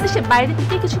বাংলাদেশের বাইরে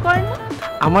থেকে কিছু করেন না?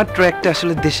 আমার ট্র্যাকটা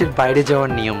আসলে দেশের বাইরে যাওয়ার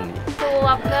নিয়ম নেই। তো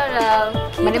আপনার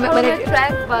মানে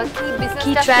ট্র্যাক বা কি বিজনেস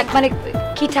কি ট্র্যাক মানে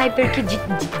কি টাইপের কি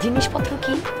জিনিসপত্র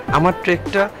কি? আমার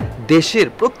ট্র্যাকটা দেশের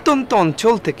প্রত্যন্ত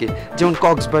অঞ্চল থেকে, যেমন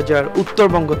কক্সবাজার,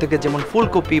 উত্তরবঙ্গ থেকে যেমন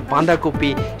ফুলকপি,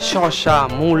 বাঁধাকপি, শসা,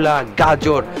 মূলা,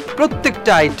 গাজর,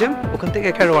 প্রত্যেকটা আইটেম ওখান থেকে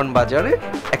কারওয়ান বাজারে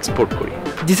এক্সপোর্ট করি।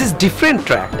 This is different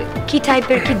track. কি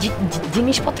টাইপের কি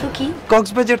জিনিসপত্র? কি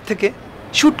কক্সবাজার থেকে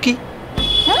শুটকি।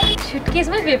 শুটকি is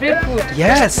my favourite food.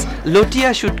 Yes, লটিয়া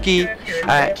শুটকি,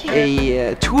 এই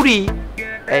ছুরি,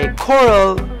 এই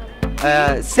কোরাল,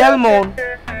 স্যালমন,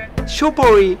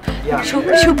 সুপরি,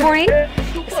 সুপরি,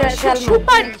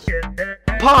 সুপারি,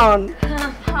 পান,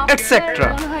 এটসেট্রা।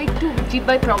 একটু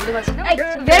জিব্বাই প্রবলেম আছে না?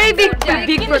 Very big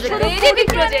project, very big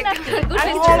project.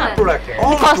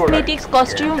 Cosmetics,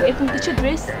 costume, এরকম কিছু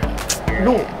dress?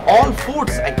 No, all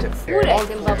foods items. Food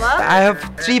item, Baba. I have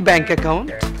 3 bank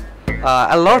accounts.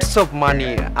 A lots of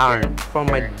money earned from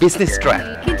my business track.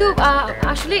 কিন্তু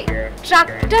আসলে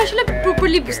ট্র্যাকটা আসলে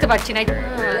properly বুঝতে পারছি না,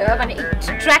 মানে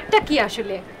ট্র্যাকটা কি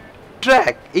আসলে?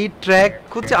 ট্র্যাক, এই ট্র্যাক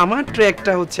হচ্ছে আমার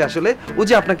ট্র্যাকটা হচ্ছে আসলে ওই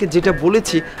যে আপনাকে যেটা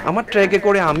বলেছি, আমার ট্র্যাকে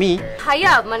করে আমি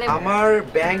ভাইয়া মানে আমার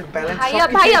ব্যাংক ব্যালেন্স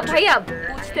ভাইয়া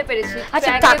বুঝতে পেরেছি।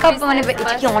 আচ্ছা টাকা মানে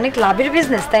এটা কি অনেক লাভের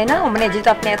বিজনেস তাই না? মানে যেহেতু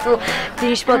আপনি এত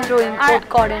জিনিসপত্র ইম্পোর্ট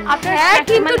করেন। হ্যাঁ,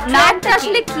 কিন্তু ট্র্যাকটা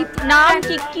আসলে কি নাম?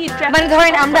 কি মানে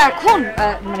ধরেন আমরা এখন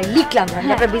মানে লিখলাম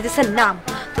আপনার বিজনেসের নাম,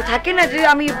 তো থাকে না যে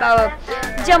আমি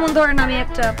যেমন ধরেন আমি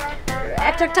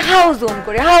একটা হাউস ওন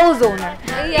করে হাউস ওনার,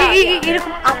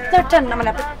 এরকম আপনারটা না, মানে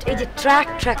আপনি এই যে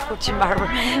ট্র্যাক করছেন বারবার,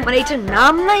 মানে এটার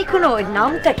নাম নাই কোনো? ওই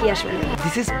নামটা কি আসলে?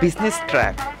 This is business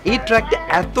track. এই ট্র্যাকটা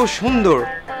এত সুন্দর,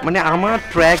 মানে আমার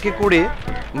ট্র্যাকে করে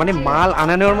মানে মাল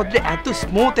আনানোর মধ্যে এত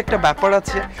স্মুথ একটা ব্যাপার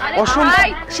আছে, অসম্ভব।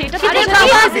 সেটা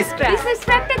বিজনেস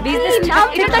ট্র্যাকটা বিজনেস নাম,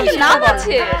 এটা তো একটা নাম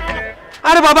আছে।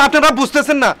 আরে বাবা, আপনারা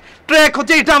বুঝতেছেন না, ট্র্যাক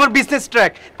হচ্ছে এটা আমার বিজনেস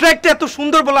ট্র্যাক। ট্র্যাকটা এত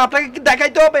সুন্দর বলে আপনাকে কি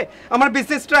দেখাইতে হবে আমার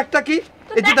বিজনেস ট্র্যাকটা কি?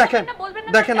 এই যে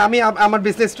দেখেন আমি আমার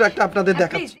বিজনেস ট্র্যাকটা আপনাদের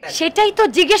দেখাচ্ছি। সেটাই তো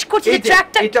জিজ্ঞেস করছি,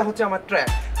 ট্র্যাকটা এটা হচ্ছে আমার ট্র্যাক।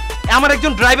 আমার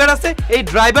একজন ড্রাইভার আছে, এই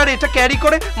ড্রাইভার এটা ক্যারি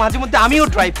করে, মাঝে মধ্যে আমিও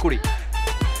ড্রাইভ করি।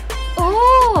 ও,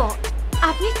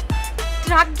 আপনি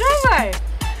ট্রাক ড্রাইভার?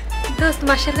 দোস্ত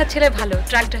মাশাআল্লাহ, ছেলে ভালো,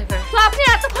 ট্রাক ড্রাইভার। তো আপনি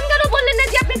এতক্ষণ কেন বললেন না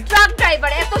যে আপনি ট্রাক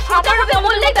ড্রাইভার? এত সহজভাবে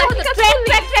বললেই তো হতো।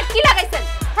 ট্র্যাক কি লাগাইছেন?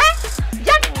 হ্যাঁ,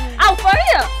 জান আউ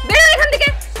ফারিয়া, বের এখান থেকে।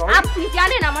 আপনি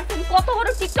জানেন আমার ফোন কত বড়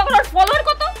টিকটকার আর ফলোয়ার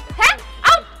কত? হ্যাঁ,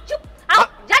 আউ চুপ, আউ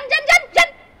জান।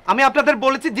 আমি আপনাদের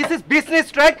বলেছি this is business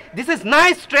track, this is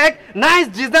nice track, nice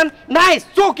design, nice,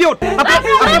 so cute. আপনি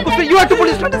you have to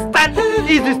police understand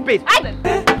is this space.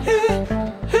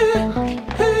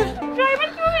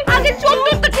 আগে চলতো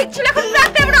তো ঠিক ছিল, এখন ট্রাক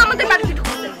ড্রাইভার আমাদের বাড়িতে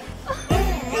ঢুকছে।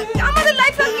 আমাদের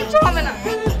লাইফে আর কিছু হবে না।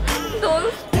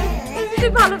 দোস্ত, তুই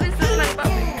ভালো বিজনেসম্যান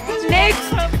পাবে।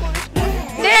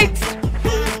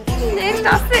 নেক্সট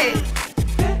আছে।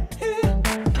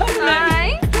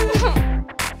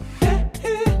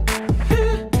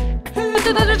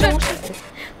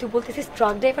 তুই বলতেছিস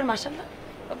ট্রাক ড্রাইভার? মাশাআল্লাহ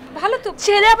ভালো তো।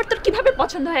 ছেলে আবার তোর কিভাবে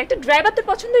পছন্দ হয়? একটা ড্রাইভার তোর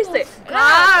পছন্দ হইছে?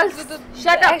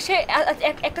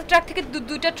 একটা ট্রাক থেকে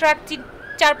দুইটা ট্রাক,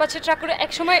 4-5 ট্রাক করে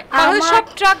এক সময় আমাদের সব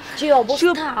ট্রাক। যে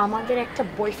অবস্থা, আমাদের একটা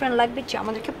বয়ফ্রেন্ড লাগবে যে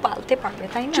আমাদেরকে পালতে পারবে,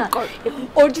 তাই না?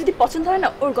 ওর যদি পছন্দ হয় না,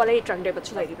 ওর গলায় এই ট্রাক ড্রাইভার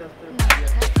ঝুলাই দিবে।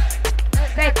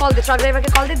 কল দে, ট্রাক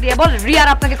ড্রাইভারকে কল দিয়ে বল রিয়ার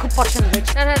আপনাকে খুব পছন্দ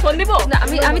হয়েছে। না ফোন দিব না,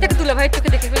 আমি তাকে দুলা ভাইয়ের চোখে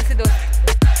দেখে ফেলছি দোস্ত।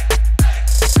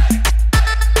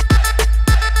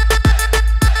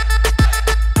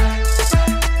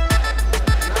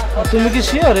 তুমি কি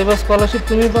শিওর এবার স্কলারশিপ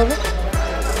তুমি পাবে?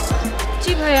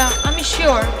 জি ভাইয়া, আমি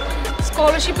শিওর।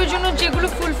 স্কলারশিপের জন্য যেগুলো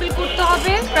ফুলফিল করতে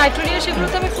হবে ক্রাইটেরিয়া, সেগুলো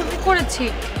তো আমি ফুলফিল করেছি,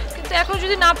 কিন্তু এখন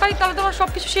যদি না পাই তাহলে তো আমার সব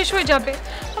কিছু শেষ হয়ে যাবে,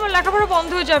 আমার লেখাপড়া বন্ধ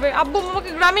হয়ে যাবে, আব্বু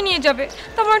আমাকে গ্রামে নিয়ে যাবে,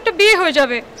 তো আমার একটা বিয়ে হয়ে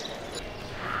যাবে।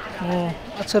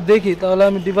 আচ্ছা দেখি তাহলে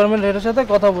আমি ডিপার্টমেন্ট হেডের সাথে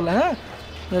কথা বলে, হ্যাঁ,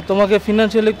 তোমাকে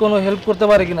ফিনান্সিয়ালি কোনো হেল্প করতে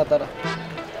পারে কিনা তারা।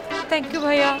 থ্যাংক ইউ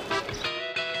ভাইয়া।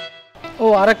 ও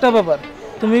আরেকটা ব্যাপার,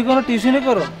 তুমি কোনো টিউশনই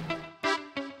করো?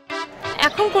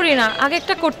 এখন করি না, আগে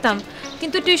একটা করতাম,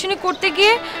 কিন্তু টিউশনি করতে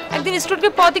গিয়ে একদিন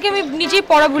স্টুডেন্টকে পড়া থেকে আমি নিজেই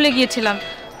পড়া ভুলে গিয়েছিলাম,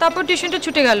 তারপর টিউশনটা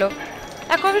ছুটে গেল।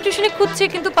 এখন আমি টিউশনি খুঁজছি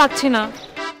কিন্তু পাচ্ছি না।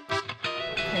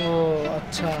 ও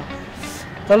আচ্ছা,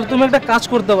 তাহলে তুমি একটা কাজ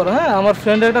করতে পারো, হ্যাঁ, আমার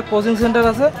ফ্রেন্ডের একটা কোচিং সেন্টার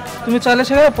আছে, তুমি চাইলে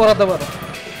সেখানে পড়াতে পারো।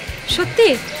 সত্যি?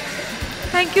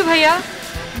 থ্যাংক ইউ ভাইয়া।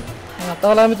 হ্যাঁ,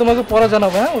 তাহলে আমি তোমাকে পরে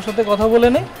জানাবো, হ্যাঁ, ওর সাথে কথা বলে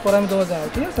নিই, পরে আমি তোমাকে জানাবো,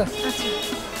 ঠিক আছে? আচ্ছা,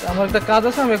 আমার একটা কাজ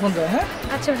আছে, আমি এখন যাই। হ্যাঁ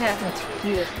আচ্ছা ভাইয়া। আচ্ছা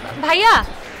ঠিক আছে। ভাইয়া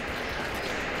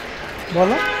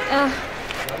বলো।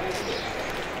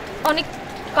 অনেক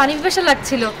পানি পিপাসা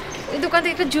লাগছিল, ওই দোকান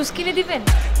থেকে একটা জুস কিনে দিবেন?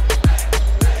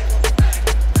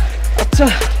 আচ্ছা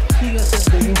ঠিক আছে,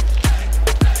 দেখি।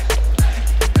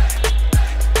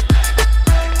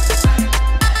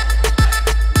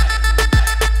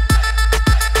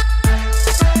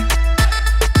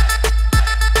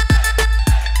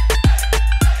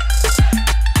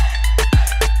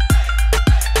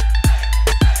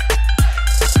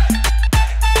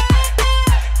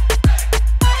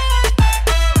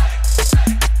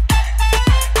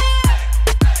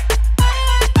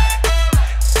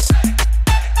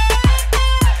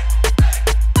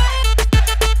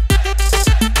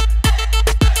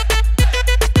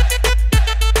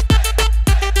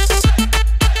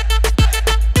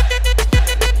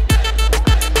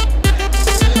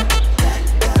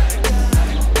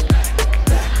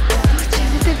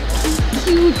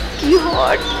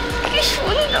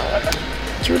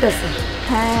 হইতাছে?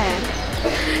 হ্যাঁ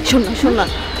শোন না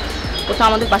ও তো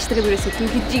আমাদের বাসা থেকে বেরোছে, তুই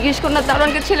কি জিজ্ঞেস কর না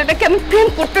দারোয়ানকে ছেলেটাকে আমি প্রেম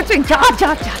করতে চাই। যা যা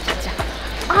যা যা যা।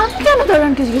 আমি কেন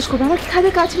দারোয়ানকে জিজ্ঞেস করবো? আমার কি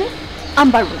খাদের কাজ নেই? আমি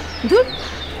পারবো না। দূর।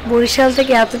 বরিশাল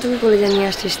থেকে এতটুকু করে জানিয়ে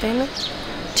আসছিস তাই না?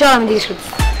 চল আমি জিজ্ঞেস করছি।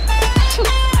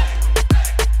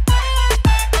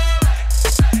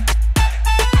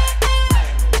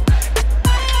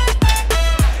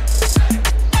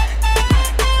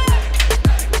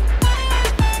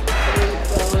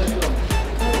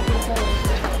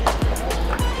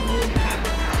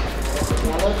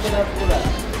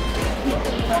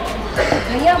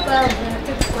 ভাইয়া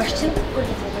কোয়েশ্চেন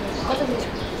কথা বলছি।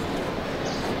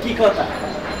 কি কথা?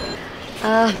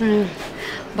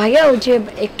 ভাইয়া ওই যে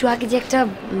একটু আগে যে একটা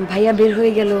ভাইয়া বের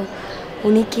হয়ে গেল,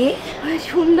 উনি কে?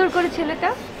 সুন্দর করে ছেলেটা।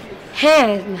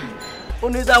 হ্যাঁ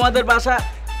উনি তো আমাদের বাসা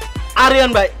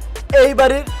আরিয়ান ভাই, এই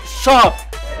বাড়ির সব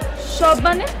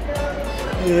মানে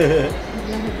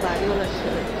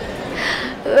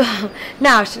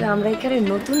না আসলে আমরা এখানে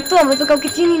নতুন তো, আমরা তো কাউকে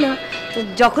চিনি না, তো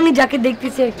যখনই যাকে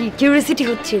দেখতেছি আর কি কিউরিয়াসিটি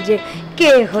হচ্ছে যে কে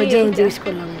হয়, যে জিজ্ঞেস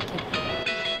করলাম আর কি।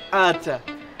 আচ্ছা,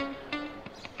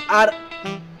 আর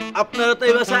আপনারা তো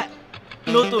এই বাসায়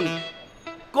নতুন,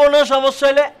 কোনো সমস্যা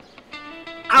হলে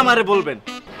আমারে বলবেন।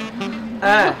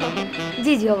 হ্যাঁ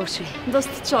জি জি অবশ্যই।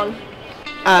 দোস্ত চল।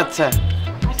 আচ্ছা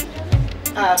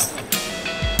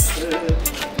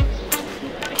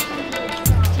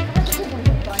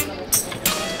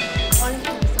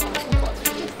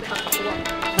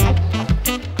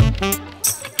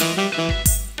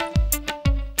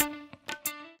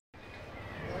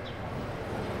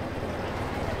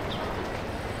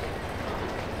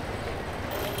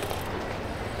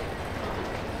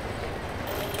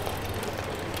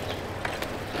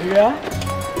প্রিয়া,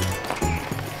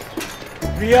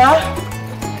 প্রিয়া,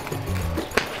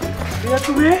 প্রিয়া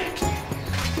তুমি?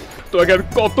 তোমাকে আমি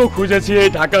কত খুঁজেছি এই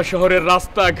ঢাকা শহরের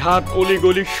রাস্তাঘাট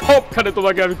অলিগলি সবখানে,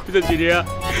 তোমাকে আমি খুঁজেছি রিয়া।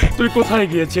 তুমি কোথায়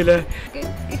গিয়েছিলে?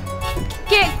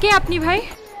 কে কে আপনি ভাই?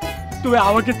 তুমি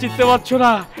আমাকে চিনতে পারছো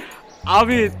না?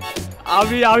 আমি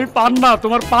আমি আমি পান্না,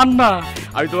 তোমার পান্না।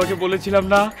 আমি তোমাকে বলেছিলাম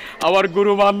না আমার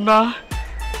গুরু মান্না।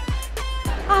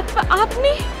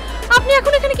 আপনি আপনি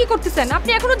এখন এখানে কি করতেছেন? আপনি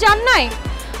এখনো যান নাই?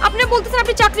 আপনি বলতেছেন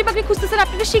আপনি চাকরি বাকরি খুঁজতেছেন,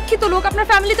 আপনি একটা শিক্ষিত লোক, আপনার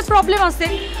ফ্যামিলিতে প্রবলেম আছে,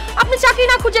 আপনি চাকরি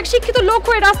না খুঁজে এক শিক্ষিত লোক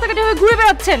হয়ে রাস্তাঘাটে হয়ে ঘুরে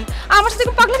বেড়াচ্ছেন, আমার সাথে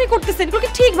খুব পাগলামি করতেছেন, এগুলো কি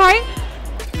ঠিক ভাই?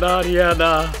 না রিয়া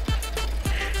না,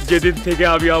 যেদিন থেকে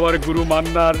আমি আমার গুরু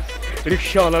মান্নার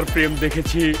রিক্সাওয়ালার প্রেম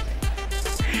দেখেছি,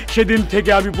 সেদিন থেকে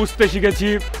আমি বুঝতে শিখেছি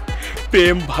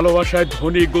প্রেম ভালোবাসায়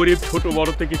ধনী গরিব ছোট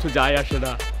বড়তে কিছু যায় আসে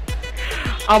না।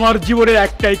 আমার জীবনের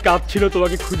একটাই কাজ ছিল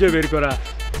তোমাকে খুঁজে বের করা।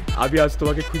 আমি আজ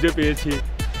তোমাকে খুঁজে পেয়েছি,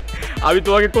 আমি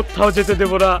তোমাকে কোথাও যেতে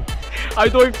দেবো না। আমি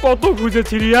তোমাকে কত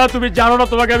খুঁজেছি রিয়া, তুমি জানো না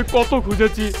তোমাকে আমি কত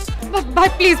খুঁজেছি। ভাই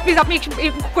প্লিজ প্লিজ আপনি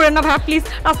করেন না ভাই, প্লিজ।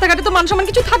 রাস্তাঘাটে তো মান সম্মান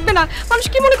কিছু থাকবে না, মানুষ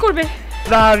কি মনে করবে?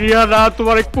 না রিয়া না,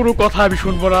 তোমার কোনো কথা আমি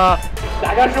শুনবো না।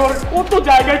 ঢাকা শহরে কত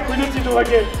জায়গায় খুঁজেছি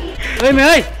তোমাকে। এই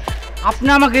মেয়ে, আপনি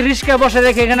আমাকে রিস্কায় বসে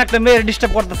রেখে এখানে একটা মেয়ের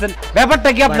ডিস্টার্ব করতেছেন, ব্যাপারটা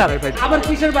কি আপনার? আবার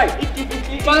কিসের ভাই?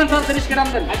 চলেন চলতে রিস্কা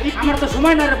নামবেন, আমার তো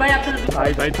সময় না রে ভাই। আপনার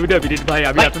ভাই ভাই 2টা মিনিট ভাই,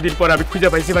 আমি এতদিন পর আমি খুঁজে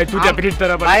পাইছি ভাই, 2টা মিনিট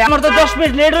দ্বারা ভাই আমার তো 10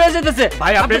 মিনিট লেট হয়ে যেতেছে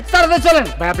ভাই। আপনি তাড়াতাড়ি চলেন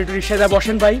ভাই, আপনি একটু রিক্সায়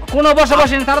বসেন ভাই। কোনো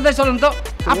বসেন, তাড়াতাড়ি চলেন তো।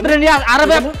 আপনি নিয়ে আরে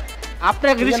ভাই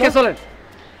আপনাকে রিস্কা চলেন।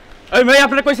 এই ভাই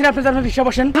আপনারা কইছেন আপনি যাবেন রিক্সা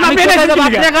বসেন, আপনি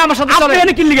আমার সাথে চলেন।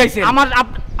 আপনি কি লিগাইছেন? আমার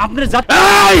আপনি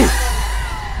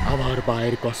আমার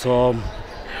পায়ের কসম,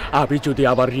 আমি যদি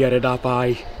আবার রিয়ারে না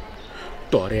পাই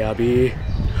তরে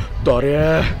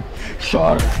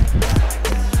সর।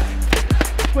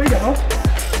 কই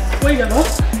গেল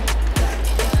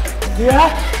রিয়া?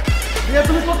 রিয়া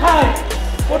তুমি কোথায়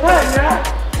রিয়া?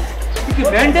 তুই কি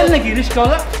মেন্টাল নাকি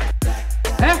রিস্কাওয়ালা?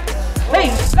 হ্যাঁ এই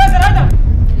দাঁড়া,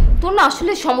 তোর না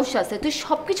আসলে সমস্যা আছে, তুই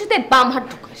সবকিছুতে বাম হাত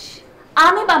ঢুকাস।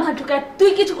 আমি বাম হাত ঢুকে,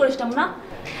 তুই কিছু করিস না?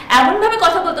 এমন ভাবে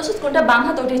কথা বলতেছিস কোনটা বাম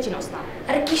হাত ওটাই চিনোস না।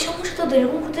 আরে কি সমস্যা তোদের,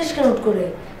 এরকম করতেছিস কেন? করে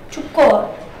চুপ কর।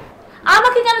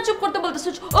 আমাকে কেন চুপ করতে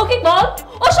বলতেছিস? ওকে বল,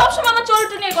 ও সবসময় আমার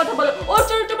চরিত্র নিয়ে কথা বলে, ওর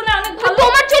চরিত্র বলে অনেক ভালো।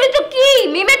 তোমার চরিত্র কি?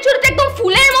 মিমের চরিত্র একদম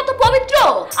ফুলের মতো পবিত্র।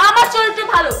 আমার চরিত্র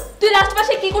ভালো। তুই লাস্ট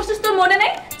মাসে কি করছিস তোর মনে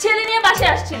নেই? ছেলে নিয়ে বাসে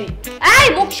আসছিলি। এই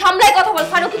মুখ সামলায় কথা বল,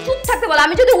 ফারুক চুপ থাকতে বল।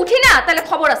 আমি যদি উঠি না তাহলে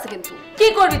খবর আছে কিন্তু। কি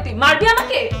করবি তুই? মারবি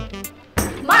আমাকে?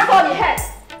 মার বলি। হ্যাঁ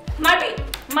মারবি,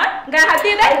 মার, গায়ে হাত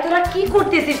দিয়ে দেয়। তোরা কি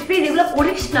করতেছিস? প্লিজ এগুলো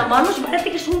করিস না, মানুষ বাইরে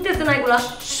থেকে শুনতেছে না এগুলো।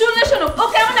 শুনে শোনো, ও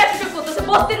কেমন অ্যাটিটিউড করতেছে,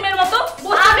 বস্তির মেয়ের মতো।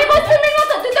 আমি বস্তির মেয়ের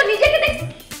মতো? তুই তো নিজেকে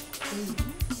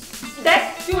দেখ।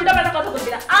 তুই উল্টাপাল্টা কথা বলবি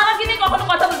না, আমাকে নিয়ে কখনো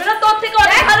কথা বলবি না। তোর থেকে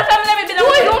অনেক ভালো ফ্যামিলি আমি বিলং করি।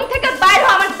 তুই রুম থেকে বাইরে হ,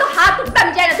 আমার তো হাত উঠতে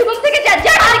আমি যাই না। তুই রুম থেকে যা।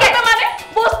 মানে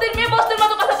বস্তির মেয়ে বস্তির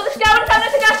মতো কথা বলিস, কেমন ফ্যামিলি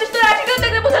থেকে আসছিস তোর অ্যাটিটিউড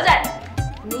দেখলে বোঝা যায়।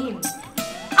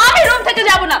 আমি রুম থেকে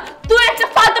যাব না, তুই একটা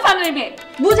ফালতু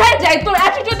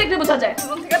বোঝা যায়।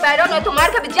 রুম থেকে বাইরে নয় তো মার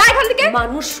খাবি, যা এখান থেকে।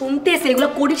 মানুষ শুনতেছে, এগুলো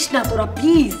করিস না তোরা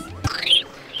প্লিজ।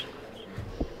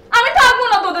 আমি থাকবো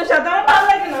না তোদের সাথে, আমার ভালো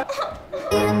লাগে না।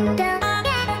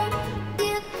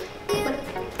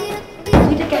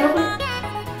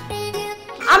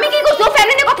 আমি কি করছি? ফ্রেন্ড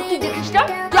নিয়ে কথা তুই দেখিস না?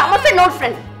 তুই আমার ফ্রেন্ড, নোট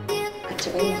ফ্রেন্ড। আচ্ছা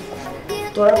ভাই,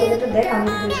 তোরা তো দেখ,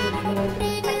 আমি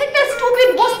একটা স্টুপিড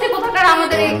বসতে কোথাকার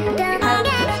আমাদের এই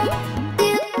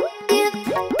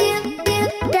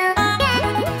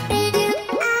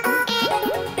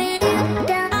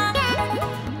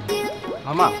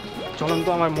মামা চলেন তো,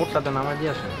 আমার মোটটাতে নামাই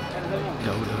দিয়ে আসেন।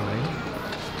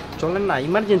 চলেন না,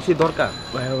 ইমার্জেন্সি দরকার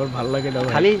ভাই। আবার ভালো লাগে না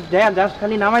ভাই, খালি জাস্ট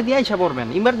খালি নামাই দিয়ে আইসা পড়বেন,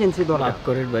 ইমার্জেন্সি দরকার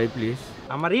করেন ভাই প্লিজ।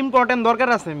 আমার ইম্পর্টেন্ট দরকার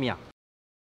আছে মিয়া,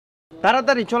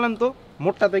 তাড়াতাড়ি চলেন তো,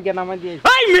 মোটটাতে গিয়ে নামাই দিয়ে।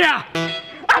 এই মিয়া,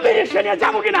 আমি রিক্সা নিয়ে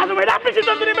যাবো কিনা আজম ভাই, আপনি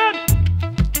সিদ্ধান্ত নেবেন।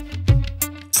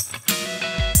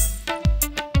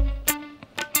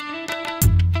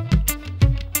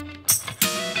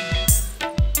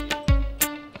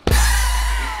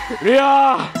 রিয়া,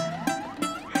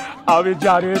 আমি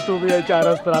জানি তুমি এই 4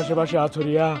 রাস্তার আশেপাশে আছো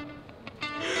রিয়া।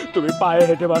 তুমি পায়ে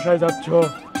হেঁটে বাসায় যাচ্ছ,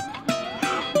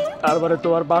 তারপরে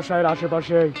তোমার বাসায়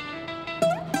আশেপাশে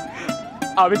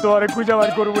আমি তোমারে খুঁজে বার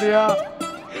করবো রিয়া।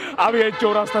 আমি এই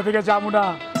চৌরাস্তা থেকে যাবো না,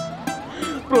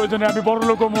 প্রয়োজনে আমি বড়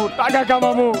লোক হমু, টাকা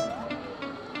কামামু,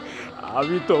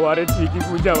 আমি তোমারে ঠিকই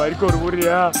খুঁজে বার করবো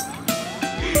রিয়া।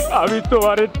 আমি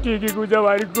তোমারে ঠিকই খুঁজে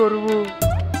বার করবো।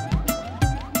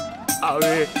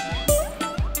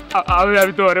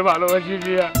 আমি তোমারে ভালোবাসি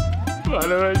রিয়া,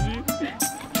 ভালোবাসি।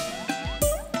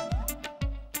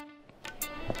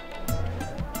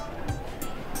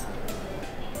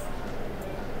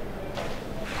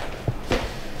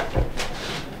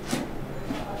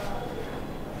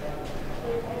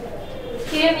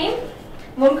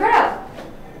 মন খারাপ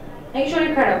নাকি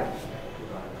শরীর খারাপ?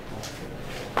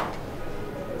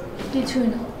 কিছুই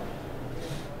না।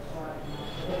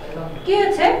 কি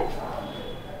হয়েছে?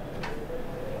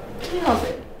 কি হবে,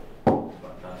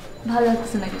 ভালো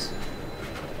লাগছে না কিছু।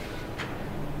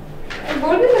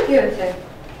 বলবি তো কি হয়েছে?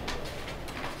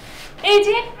 এই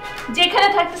যে যেখানে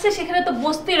থাকতেছে সেখানে তো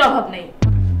বস্তির অভাব নেই।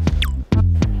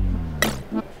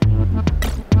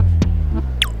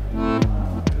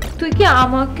 তুই কি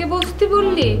আমাকে বসতি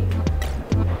বললি?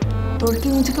 তোর কি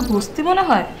নিজেকে বস্তি মনে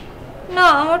হয়? না,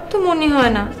 আমার তো মনে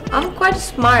হয় না, আমি কোয়াইট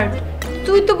স্মার্ট।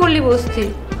 তুই তো বললি বসতি।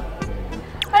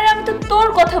 আরে আমি তো তোর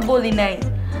কথা বলি নাই,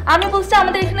 আমি বলছি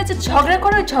আমাদের এখানে যে ঝগড়া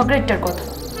করে ওই ঝগড়াটার কথা।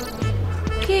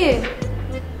 কে?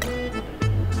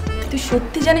 তুই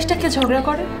সত্যি জানিস না কে ঝগড়া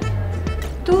করে?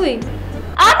 তুই?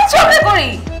 আমি ঝগড়া করি?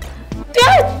 তুই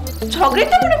আর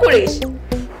ঝগড়াটা মনে করিস?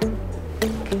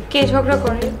 কে ঝগড়া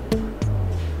করে?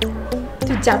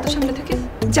 তুই যা তো সামনে থেকে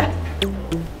যা,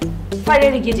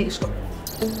 ফারিয়ারে গিয়ে জিজ্ঞেস কর।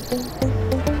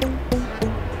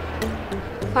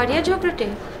 ফারিয়া ঝগড়াটে?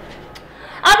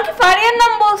 আমি কি ফারিয়ার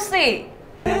নাম বলছি?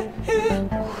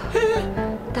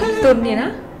 তাহলে তোর নিয়ে না?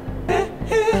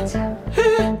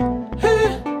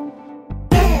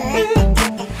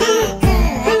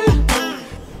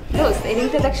 দোস্ত এই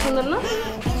রিংটা দেখ, সুন্দর না?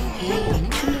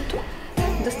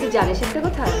 দোস্ত তুই জানিস একটা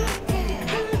কথা,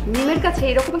 মিমের কাছে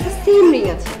এরকম একটা সেম রিং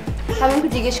আছে। আমি ওকে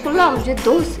জিজ্ঞেস করলাম যে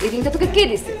দোস্ত এই রিংটা তোকে কে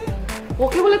দিছে?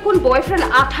 ওকে বলে কোন বয়ফ্রেন্ড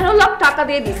 18 লাখ টাকা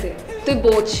দিয়ে দিছে। তুই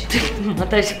বোঝ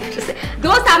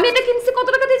দোস্ত, আমি এটা কিনছি কত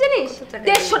টাকা দিয়ে জানিস?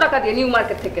 150 টাকা দিয়ে, নিউ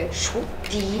মার্কেট থেকে।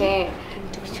 সত্যি? হ্যাঁ,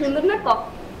 সুন্দর না? কক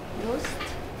দোস্ত,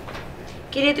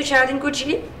 কি রে তুই সারাদিন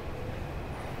করছিলি?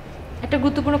 একটা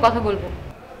গুরুত্বপূর্ণ কথা বলবো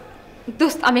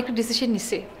দোস্ত। আমি একটা ডিসিশন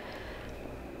নিছি,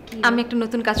 আমি একটা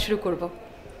নতুন কাজ শুরু করব।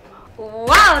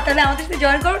 ওয়াও, তাহলে আমাদের সাথে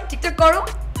জয়েন করো, টিকটক করো।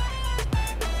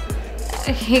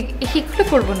 এগুলো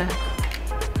করবো না।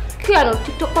 কি আর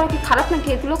টিকটক করা কি খারাপ নাকি?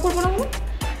 এগুলো করবো না?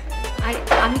 আর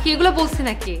আমি কি এগুলো বলছি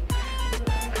নাকি?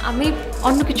 আমি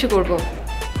অন্য কিছু করব।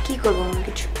 কি করবো? অন্য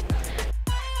কিছু?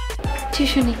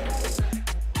 টিউশনি।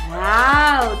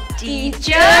 Wow,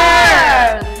 teacher,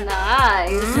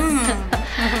 nice.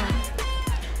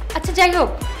 আচ্ছা যাই হোক,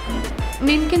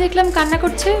 মিমকে দেখলাম কান্না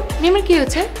করছে। মিমের কি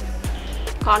হয়েছে?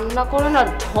 কান্না করে না,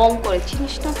 ঢং করে,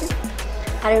 চিনিস না?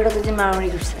 আরে ওরা দুজন মারামারি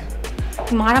করছে।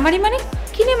 মারামারি মানে?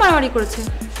 কি নিয়ে মারামারি করেছে?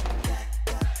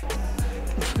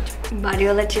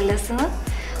 বাড়িওয়ালা চিল্লাছে না,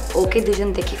 ওকে দুজন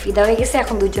দেখে ফিদা হয়ে গেছে।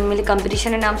 এখন দুজন মিলে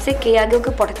কম্পিটিশনে নামছে কে আগে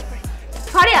ওকে পটাতে পারে।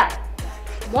 ফারিয়া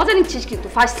মজা নিচ্ছিস কিন্তু,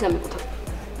 ফার্স্ট নামে কোথাও।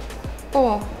 ও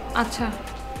আচ্ছা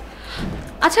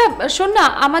আচ্ছা, শোন না,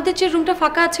 আমাদের যে রুমটা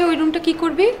ফাঁকা আছে ওই রুমটা কি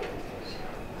করবি?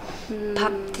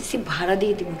 ভাবতেছি ভাড়া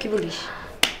দিয়ে দিব, কি বলিস?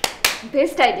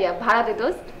 বেস্ট আইডিয়া, ভাড়া দে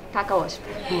দোস্ত, টাকাও আসবে।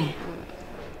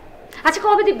 আচ্ছা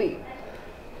কবে দিবি?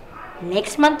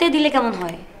 নেক্সট মান্থে দিলে কেমন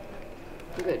হয়?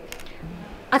 গুড।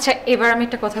 আচ্ছা এবার আমি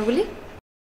একটা কথা বলি,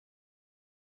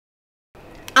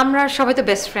 আমরা সবাই তো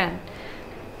বেস্ট ফ্রেন্ড,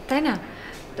 তাই না?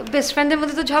 তো বেস্ট ফ্রেন্ডদের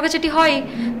মধ্যে তো ঝগড়াঝাটি হয়,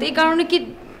 তো এই কারণে কি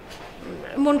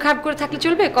মন খারাপ করে থাকলে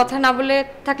চলবে? কথা না বলে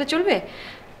থাকলে চলবে?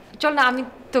 চল না, আমি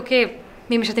তোকে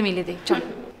মিমের সাথে মিলিয়ে দিই, চল।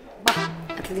 বাহ,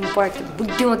 এতদিন পর একটা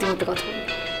বুদ্ধিমতী মতো কথা বলি।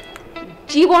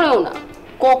 জীবনেও না,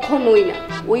 কখনোই না।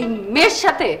 ওই মেয়ের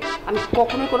সাথে আমি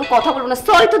কখনোই কোনো কথা বলবো না।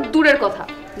 সরি তো দূরের কথা,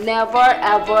 নেভার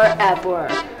এভার এভার।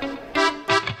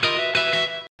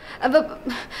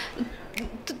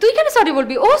 তুই কেন সরি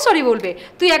বলবি? ও সরি বলবে।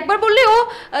 তুই একবার বললে ও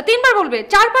 3 বার বলবে,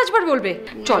 4-5 বার বলবে।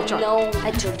 চল চল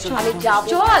আমি যাব।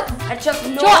 চল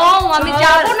আমি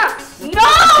যাব না।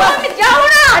 আমি যাব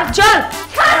না। চল।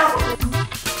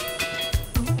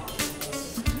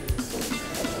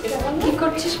 কি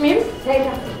করছিস মিম?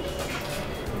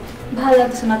 ভালো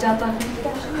লাগছে না, যা তো এখন।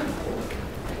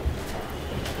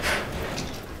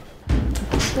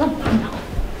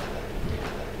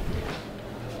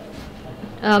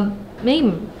 মিম,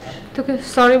 তোকে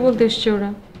সরি বলতে এসছে ওরা।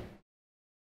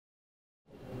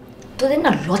 তোদের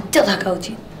না লজ্জা থাকা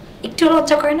উচিত, একটু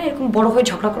লজ্জা করে না এরকম বড় হয়ে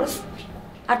ঝগড়া করস।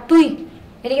 আর তুই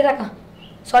এদিকে দেখা,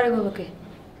 সরি বলবো কে?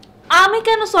 আমি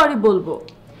কেন সরি বলবো?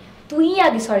 তুই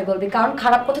আগে সরি বলবি, কারণ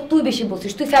খারাপ কথা তুই বেশি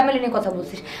বলছিস, তুই ফ্যামিলি নিয়ে কথা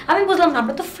বলছিস। আমি বুঝলাম না,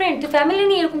 আমরা তো ফ্রেন্ড, তুই ফ্যামিলি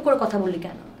নিয়ে এরকম করে কথা বললি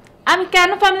কেন? আমি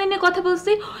কেন ফ্যামিলি নিয়ে কথা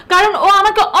বলছি? কারণ ও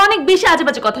আমাকে অনেক বেশি আজে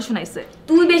বাজে কথা শোনাইছে।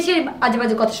 তুই বেশি আজে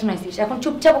বাজে কথা শোনাইছিস, এখন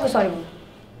চুপচাপ ওকে সরি বল।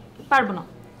 পারবো না।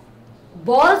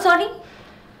 বল সরি।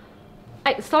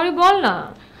 সরি বল না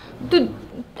তুই।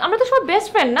 আমরা তো সবাই বেস্ট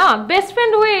ফ্রেন্ড না? বেস্ট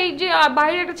ফ্রেন্ড হয়ে এই যে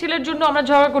বাইরে একটা ছেলের জন্য আমরা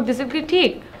ঝগড়া করতেছি, কি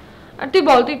ঠিক? আর তুই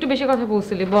বল, তুই একটু বেশি কথা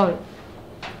বলছিলি, বল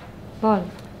বল,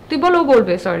 তুই বল। ও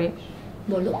বলবে সরি।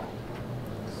 বলো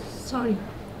সরি,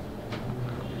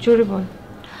 জোরে বল।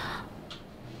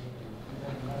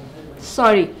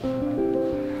 সরি।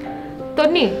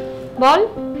 তন্নি বল।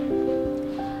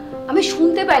 আমি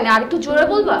শুনতে পাই না, আর একটু জোরে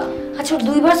বলবা? আচ্ছা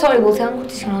 2 বার সরি বলছে, আমি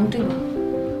করছিস কেন? তুই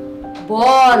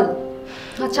বল।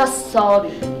 আচ্ছা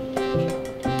সরি।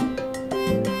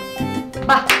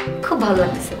 বাহ, খুব ভালো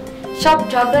লাগতেছে। সব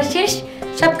ঝগড়া শেষ,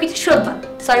 সবকিছু শোধবান,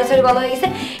 সরি সরি বলা হয়ে গেছে।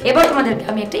 এবার তোমাদেরকে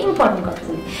আমি একটা ইম্পর্টেন্ট কথা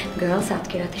বলি। গার্লস,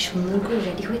 আজকে রাতে সুন্দর করে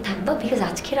রেডি হয়ে থাকবা, বিকজ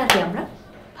আজকে রাতে আমরা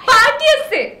পার্টি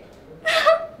আছে।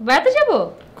 বেড়াতে যাবো?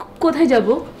 কোথায় যাব?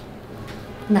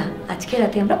 না, আজকে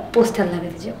রাতে আমরা পোস্টার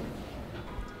লাগাতে যাব।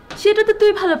 সেটা তো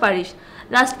তুই ভালো পারিস।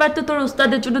 লাস্ট বার তো তোর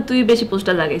উস্তাদের জন্য তুই বেশি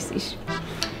পোস্টার লাগাইছিস।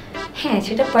 হ্যাঁ,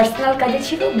 সেটা পার্সোনাল কাজে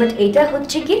ছিল, বাট এটা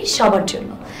হচ্ছে কি সবার জন্য।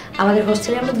 আমাদের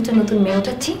হোস্টেলে আমরা 2টা নতুন মেয়ে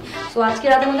উঠাচ্ছি, সো আজকে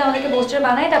রাতের মধ্যে আমাদেরকে পোস্টার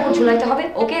বানাই তারপর ঝুলাইতে হবে।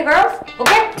 ওকে girls?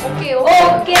 Okay okay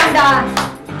okay, I am done.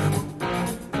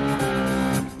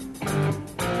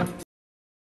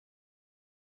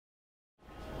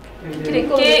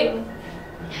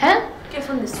 হ্যাঁ, কে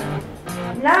ফোন দিছে?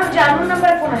 না, জানুর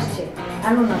নাম্বারে ফোন আসছে।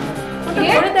 আনুর নাম্বার।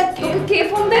 কে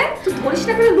ফোন দেয়? তুই ধরিস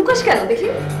না কেন, লুকাস কেন? দেখি।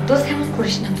 দোস্ত এমন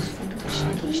করিস না, দোস্ত ফোনটা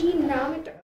ধরিস না। কি নাম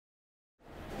এটা?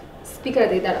 স্পিকারে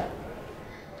দে, দাঁড়া।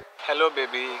 হ্যালো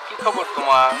বেবি, কি খবর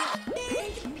তোমার?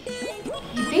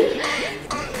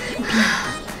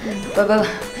 বাবা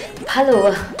ভালো,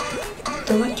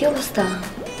 তোমার কি অবস্থা?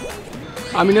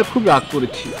 আমি না খুব রাগ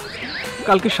করেছি,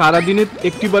 কালকে সারা দিনে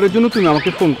একটিবারের জন্য তুমি আমাকে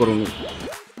ফোন করোনি।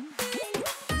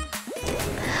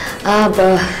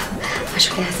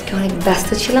 আসলে আজকে অনেক ব্যস্ত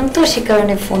ছিলাম তো, সে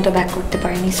কারণে ফোনটা ব্যাক করতে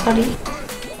পারিনি, সরি।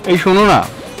 এই শোনো না,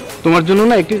 তোমার জন্য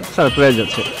না একটি সারপ্রাইজ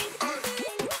আছে।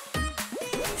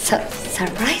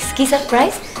 সারপ্রাইজ? কি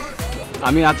সারপ্রাইজ?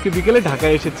 আমি আজকে বিকেলে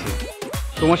ঢাকায় এসেছি,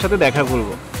 তোমার সাথে দেখা করব।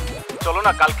 চলো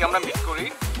না কালকে আমরা মিট করি।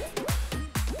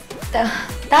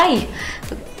 তাই?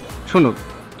 শোনো,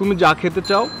 তুমি যা খেতে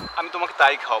চাও আমি তোমাকে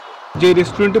তাই খাওয়াবো, যে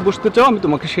রেস্টুরেন্টে বসতে চাও আমি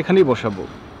তোমাকে সেখানেই বসাবো।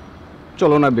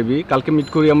 চলো না বেবি, কালকে মিট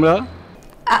করি আমরা।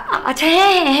 আচ্ছা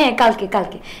হ্যাঁ হ্যাঁ হ্যাঁ, কালকে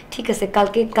কালকে ঠিক আছে,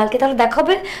 কালকে কালকে তাহলে দেখা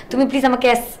হবে। তুমি প্লিজ আমাকে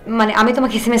মানে আমি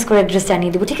তোমাকে SMS করে অ্যাড্রেস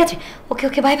জানিয়ে দেবো, ঠিক আছে? ওকে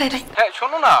ওকে, বাই বাই বাই। হ্যাঁ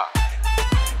শোনো না,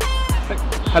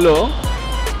 হ্যালো,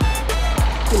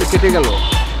 কেটে গেল।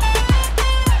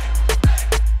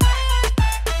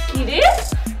 কি রে?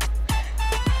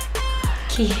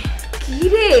 কি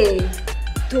রে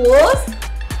দোস্ত,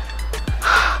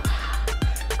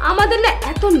 আমাদের না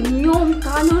এত নিয়ম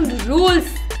কানুন রুলস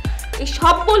এই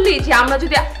সব বললি যে আমরা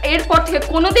যদি এরপর থেকে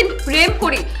কোনোদিন প্রেম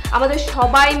করি আমাদের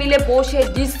সবাই মিলে বসে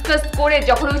ডিসকাস করে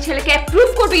যখন ওই ছেলেকে অ্যাপ্রুভ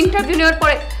করবে ইন্টারভিউ নেওয়ার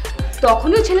পরে তখন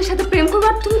ওই ছেলের সাথে প্রেম করবো,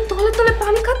 আর তুমি তলে তলে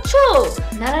পানি খাচ্ছ?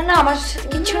 না না না, আমার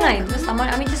কিছু নাই,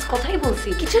 আমি জাস্ট কথাই বলছি।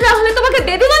 কিছু না হলে তোমাকে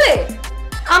বেবি বলে?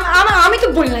 আমি তো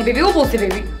বলি নাই বেবি, ও বলছে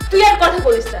বেবি। তুই আর কথা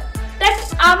বলিস না। দেখ,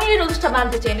 আমি এই রুলসটা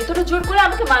মানতে চাইনি, তোরা জোর করে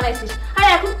আমাকে মানাইছিস, আর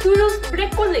এখন তুই রুলস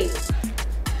ব্রেক করলি।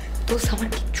 দোস্ত আমার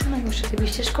কিচ্ছু নাই ওর সাথে,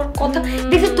 বিশ্বাস কর। কথা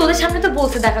দেখছিস তোদের সামনে তো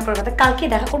বলছে দেখা করার কথা, কালকে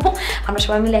দেখা করবো, আমরা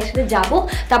সবাই মিলে একসাথে যাবো,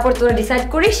 তারপর তোরা ডিসাইড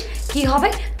করিস কি হবে,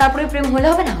 তারপরে প্রেম হলে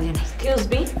হবে না হলে না। এক্সকিউজ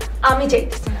মি, আমি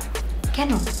যাইতেছি না।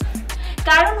 কেন?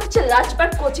 কারণ হচ্ছে লাস্টবার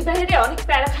কোচি বাহিরে অনেক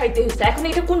প্যারা খাইতে হয়েছে, এখন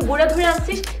এটা কোন বুড়া ধরে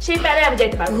আনছিস, সেই প্যারায় আমি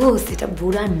যাইতে পারবো। ও সেটা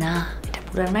বুড়া না, এটা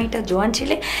বুড়া না, এটা জোয়ান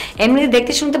ছেলে, এমনি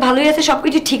দেখতে শুনতে ভালোই আছে,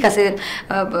 সবকিছু ঠিক আছে,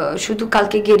 শুধু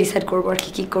কালকে গিয়ে ডিসাইড করবো আর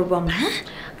কি করবো আমরা। হ্যাঁ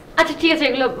আচ্ছা ঠিক আছে,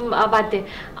 এগুলো বাদ দে,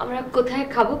 আমরা কোথায়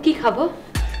খাবো, কি খাবো?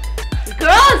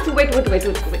 Girls wait wait wait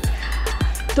wait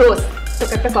দোস্ত,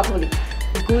 তোকে একটা কথা বলি,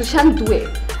 গুলশান 2-এ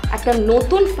একটা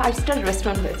নতুন 5 স্টার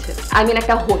রেস্টুরেন্ট হয়েছে, আই মিন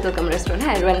একটা হোটেল কাম রেস্টুরেন্ট,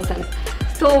 হ্যাঁ রেনেসান্স।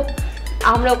 তো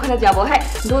আমরা ওখানে যাবো। হ্যাঁ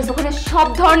দোস্ত, ওখানে সব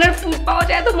ধরনের ফুড পাওয়া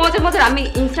যায়, এত মজার মজার, আমি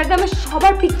ইনস্টাগ্রামে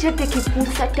সবার পিকচার দেখি, ফুড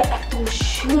সাইডটা এত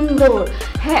সুন্দর।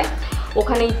 হ্যাঁ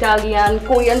ওখানে ইটালিয়ান,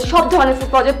 কোরিয়ান সব ধরনের ফুড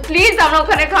পাওয়া যায়, প্লিজ আমরা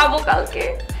ওখানে খাবো কালকে।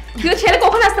 তুই ছেলেকে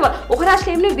ওখানে আসতে পার, ওখানে আসলে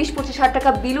এমনি 20-25 টাকা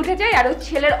বিল উঠে যায়, আর ওই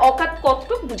ছেলের অকাত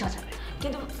কতটুকু বোঝা যাবে।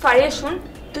 কিন্তু ফারিয়া শোন,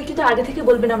 তুই কিন্তু আগে থেকে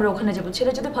বলবি না আমরা ওখানে যাবো,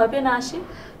 ছেলে যদি ভয় পেয়ে না আসে।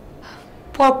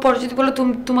 পর যদি বলো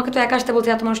তোমাকে তো একা আসতে বলতে,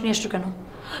 এত মানুষ নিয়ে আসছো কেন?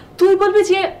 তুই বলবি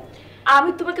যে আমি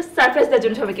তোমাকে সারপ্রাইজ দেওয়ার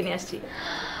জন্য সবাইকে নিয়ে আসছি।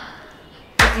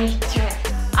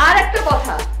 আর একটা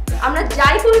কথা, আমরা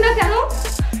যাই করি না কেন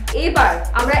এবার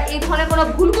আমরা এই ধরনের কোনো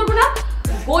ভুল করবো না,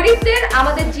 গরিবদের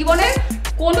আমাদের জীবনে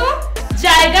কোনো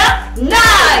জায়গা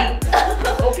নাই।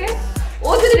 ওকে, ও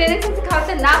যদি রেনেসান্সে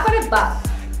খাওয়াতে না পারে বা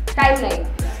টাইম নাই।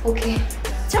 ওকে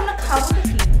আচ্ছা আমরা খাবো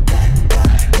কি?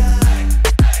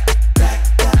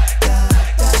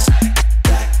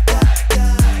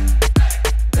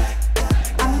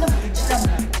 আমি না বুঝলাম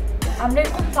না, আমরা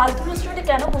এরকম ফালতু রেস্টুরেন্টে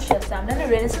কেন বসে আছি? আমরা না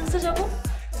রেনেসান্সে যাবো।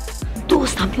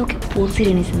 দোস্ত আমি ওকে বলছি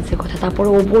রেনেসান্সের কথা, তারপরে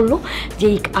ও বললো যে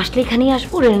আসলে এখানেই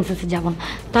আসবো, রেনেসান্সে যাবো না।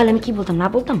 তাহলে আমি কি বলতাম, না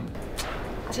বলতাম?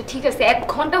 আচ্ছা ঠিক আছে, 1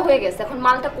 ঘন্টা হয়ে গেছে, এখন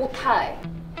মালটা কোথায়?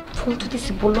 ফোন তো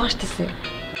দিচ্ছে, বললো আসতেছে।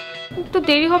 তো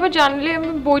দেরি হবে জানলে আমি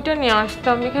বইটা নিয়ে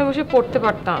আসতাম, এখানে বসে পড়তে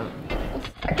পারতাম।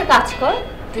 একটা কাজ কর,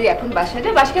 তুই এখন বাসায়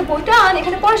যা, বাসায় বইটা আন,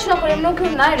 এখানে পড়াশোনা করে, এমন কেউ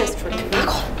নাই রেস্টুরেন্টে।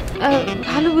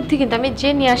 ভালো বুদ্ধি, কিন্তু আমি যে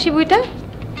নিয়ে আসি বইটা।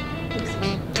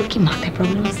 তোর কি মাথায়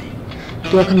প্রবলেম আছে?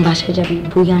 তুই এখন বাসায় যাবি,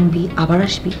 বই আনবি, আবার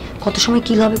আসবি, কত সময়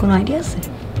কি হবে কোনো আইডিয়া আছে?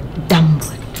 ডাম্বো।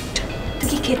 তুই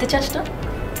কি খেতে চাস না?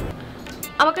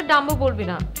 আমাকে ডাম্বো বলবি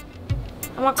না,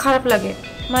 আমার খারাপ লাগে,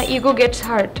 মাই ইগো গেটস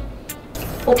হার্ট।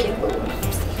 ওকে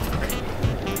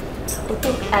ও তো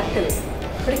অ্যাপেল,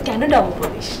 ওটা কেন ডাম্বো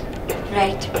বলিস?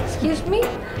 Right, excuse me,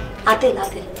 আতেল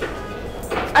আতেল।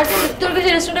 আর তোর কাছে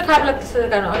রেস্টুরেন্টটা খারাপ লাগতেছে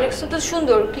কেন? রেস্টুরেন্ট তো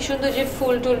সুন্দর, কি সুন্দর যে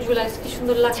ফুল টুল ঝুলাইছে, কি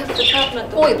সুন্দর লাগছে, খারাপ না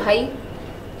তো? ওই ভাই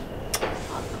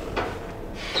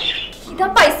খিদা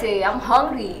পাইছে, আই এম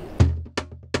হাংরি।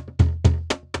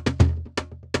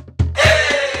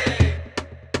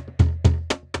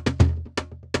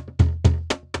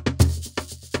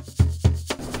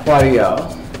 ফারিয়া,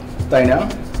 তাই না?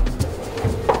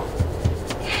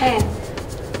 হ্যাঁ,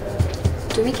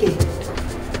 তুমি কি?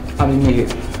 আমি মিহির।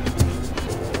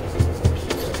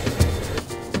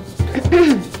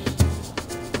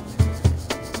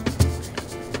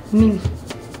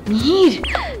 মিহির,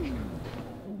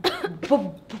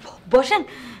 বসেন।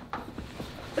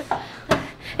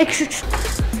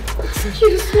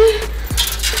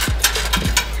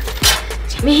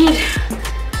 মিহির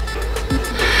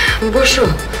বসো।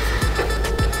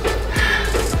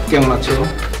 কেমন আছো?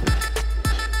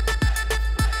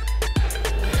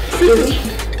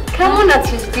 কেমন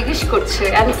আছিস জিজ্ঞেস করছে,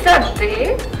 অ্যানসার দে।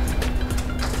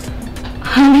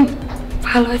 আমি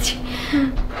ভালো আছি,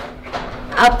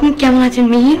 আপনি কেমন আছেন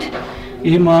মিহির?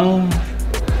 এ মা,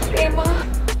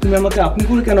 তুমি আমাকে আপনি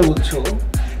করে কেন বলছো?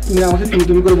 তুমি আমাকে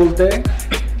তুমি করে বলতে।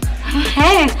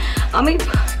 হ্যাঁ আমি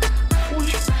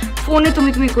ফোনে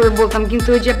তুমি করে বলতাম, কিন্তু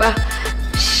ওই যে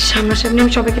সামনাসামনি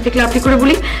আমি সবাইকে দেখলে আপনি করে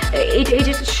বলি,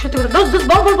 এইটা সত্যি করে। দোস্ত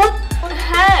বল।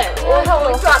 হ্যাঁ ও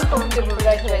একটু আনকমফোর্টেবল,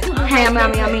 হ্যাঁ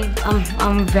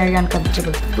আমি ভেরি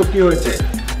আনকমফোর্টেবল। তো কি হয়েছে,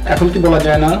 এখন কি বলা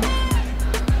যায় না?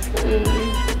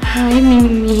 হাই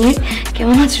মিহির,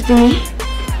 কেমন আছো তুমি?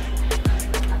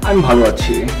 আমি ভালো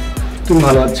আছি, তুমি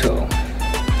ভালো আছো?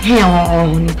 হ্যাঁ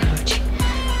অনেক ভালো আছি।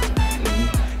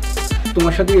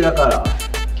 তোমার সাথে এরা কারা?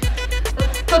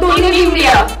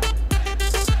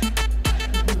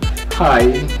 হাই,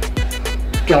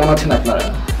 কেমন আছেন আপনারা?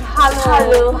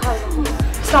 ভালো।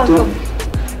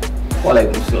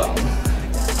 ওয়ালাইকুম আসসালাম।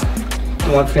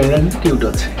 তোমার ফ্রেন্ডরা কিউট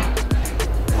আছে।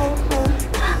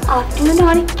 আপনি না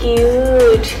অনেক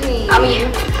কিউট।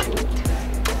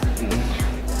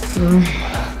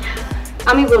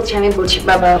 আমি বলছি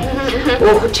বাবা, ও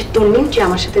হচ্ছে তন্নি, যে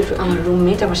আমার সাথে আমার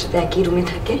রুমমেট, আমার সাথে একই রুমে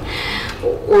থাকে।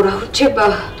 ওরা হচ্ছে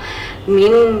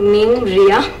মিম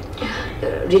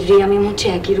রিয়া মিম হচ্ছে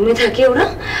একই রুমে থাকে ওরা।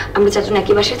 আমরা চারজন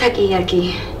একই বাসায় থাকি আর কি।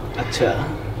 আচ্ছা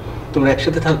তোমরা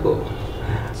একসাথে থাকো,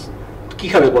 কি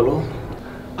খাবে বলো?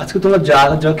 আজকে তোমরা যা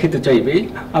যা খেতে চাইবে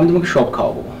আমি তোমাকে সব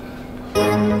খাওয়াবো।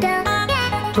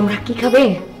 তোমরা কি খাবে?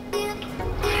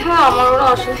 হ্যাঁ আমার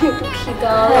আসলে একটু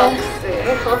খিদা লাগছে।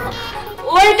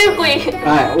 ওয়েটার কই?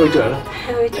 হ্যাঁ ওয়েটার,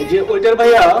 এই যে ওয়েটার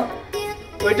ভাইয়া,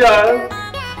 ওয়েটার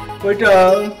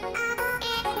ওয়েটার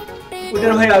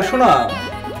ওয়েটার ভাইয়া আসো না,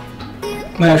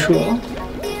 ভাই আসো।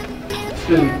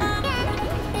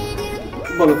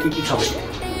 বলো কি কি খাবে?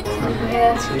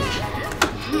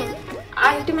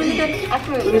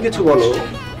 তুমি কিছু বলো।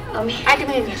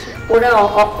 ওরা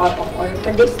অর্ডারটা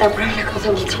দেখ তারপরে আমরা কথা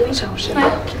বলছি, সমস্যা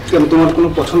নেই। কেন তোমার কোনো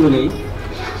পছন্দ নেই?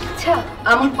 আচ্ছা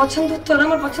আমার পছন্দ, তোর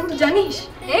আমার পছন্দ জানিস?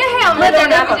 হ্যাঁ হ্যাঁ আমরা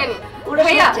জানি, আমি জানি।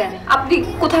 ভাইয়া আপনি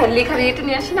কোথায় লেখা এটা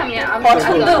নিয়ে আসেন, আমি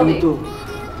তুমি তো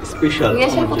স্পেশাল নিয়ে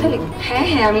আসেন। কোথায় লেখা? হ্যাঁ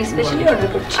হ্যাঁ আমি স্পেশালি অর্ডার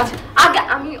করছি। আচ্ছা আগে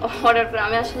আমি অর্ডার করে,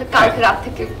 আমি আসলে কালকে রাত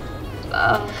থেকে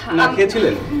না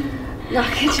খেয়েছিলেন? না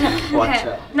খেয়েছিলাম।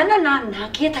 না না না না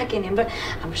খেয়ে থাকেনি,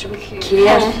 আমরা সবাই খেয়ে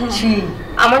আসছি।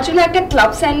 আমার জন্য একটা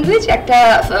ক্লাব স্যান্ডউইচ, একটা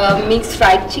মিক্সড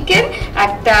ফ্রাইড চিকেন,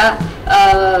 একটা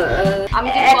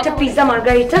একটা পিৎজা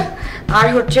মার্গারিটা, আর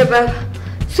হচ্ছে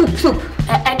স্যুপ স্যুপ,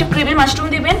 একটা ক্রিমের মাশরুম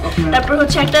দিবেন, তারপর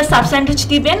হচ্ছে একটা সাব স্যান্ডউইচ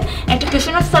দিবেন, একটা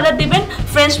ক্যাশনাট সালাদ দিবেন,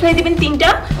 ফ্রেঞ্চ ফ্রাই দিবেন 3টা,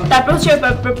 তারপর হচ্ছে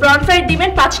প্রন ফ্রাই দিবেন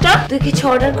 5টা। তুই কিছু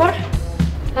অর্ডার কর।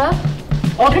 হ্যাঁ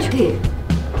অর্ডার দে।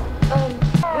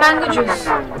 ম্যাঙ্গো জুস,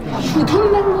 শুধু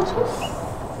ম্যাঙ্গো জুস,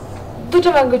 2টা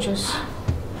ম্যাঙ্গো জুস।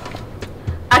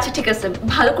 আচ্ছা ঠিক আছে,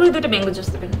 ভালো করে 2টা ম্যাঙ্গো জুস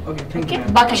দিবেন। ওকে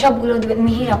বাকি সবগুলো দিবেন।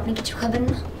 মিহির আপনি কিছু খাবেন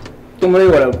না? তোমরাই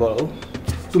অর্ডার করো,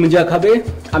 তুমি যা খাবে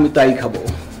আমি তাই খাবো।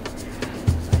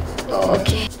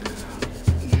 ওকে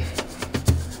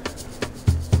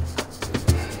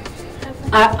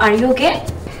are you okay?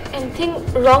 Anything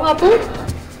wrong আপু?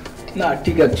 না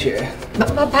ঠিক আছে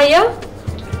ভাইয়া।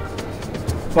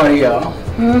 পারিয়া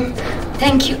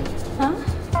thank you.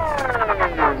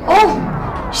 O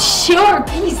sure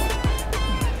please.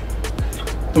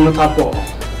 তোমরা থাকো।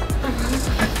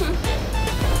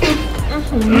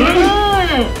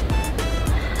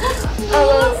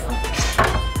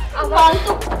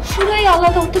 তো পুরাই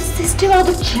আলাদা, ওর তো সিস্টেম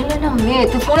আলাদা, ছেলে না মেয়ে।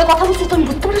 তুই ফোনে কথা বলছিস, তুমি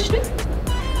বুঝতে পারিস না?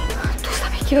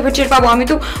 আমি কিভাবে টের পাবো? আমি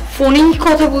তো ফোনেই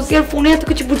কথা বলছি, আর ফোনে এত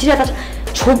কিছু বুঝি না।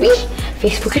 ছবি,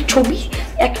 ফেসবুকের ছবি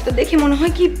একটা দেখে মনে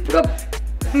হয় কি পুরো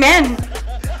ম্যান,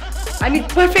 আমি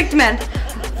পারফেক্ট ম্যান।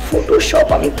 ফটোশপ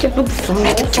আমি কেবল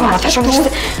মাথা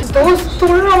সমস্যা।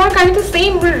 তোর আমার কাহিনী তো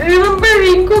সেম। রিমেম্বার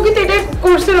রিঙ্কু কিন্তু এটা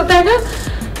করছিল তাই না?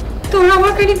 তোর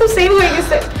আমার কাহিনী তো সেম হয়ে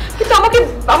গেছে, কিন্তু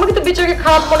আমাকে তো বেচারাকে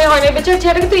খারাপ মনে হয় না। বেচারা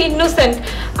ছেলেটা কিন্তু ইনোসেন্ট।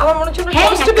 আমার মনে হচ্ছে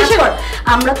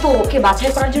আমরা তো ওকে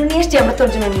বাছাই করার জন্য নিয়ে এসেছি, আমরা তোর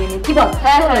জন্য নিয়ে নিই। কি বল?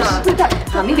 হ্যাঁ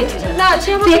আমি বেঁচে যাবো না।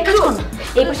 তুই এক কাজ কর না,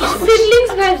 এই পাশে ফিলিংস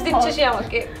ভাইবস দিচ্ছে সে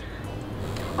আমাকে।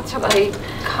 আচ্ছা ভাই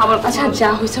খাবার, আচ্ছা যা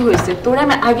হয়েছে হয়েছে, তোরা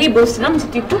আমি আগেই বলছিলাম যে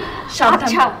তুই একটু সাবধান।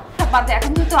 আচ্ছা বাদে,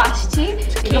 এখন যেহেতু আসছি,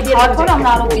 খাওয়ার পর আমরা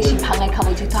আরো বেশি ভাঙায় খাবো,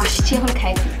 যেহেতু আসছি এখন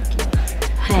খাই।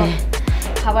 হ্যাঁ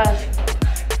খাবার।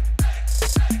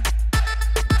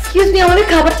 এক্সকিউজ মি, আমাদের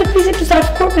খাবারটা প্লিজ একটু সার্ভ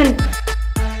করবেন।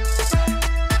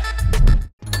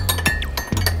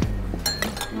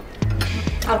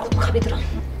 আর কত খাবি তোরা?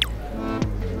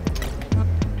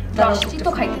 আসছি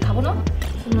তো খাইতে, খাবো না?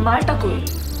 মালটা কই?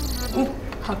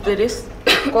 হাতে রেস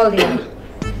কল দিয়া।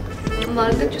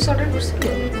 মালটা জুস অর্ডার করছি।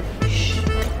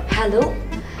 হ্যালো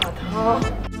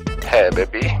হ্যাঁ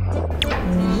বেবি।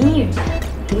 মিহির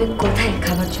তুমি কোথায়?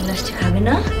 খাবার চলে আসছে, খাবে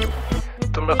না?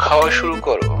 তোমরা খাওয়া শুরু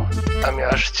করো, আমি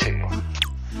আসছি।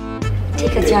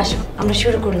 ঠিক আছে আসো, আমরা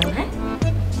শুরু করলাম। হ্যাঁ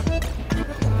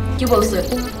কি বলছো?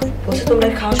 বলছো তোমরা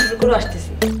খাওয়া শুরু করো,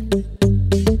 আসতেছি।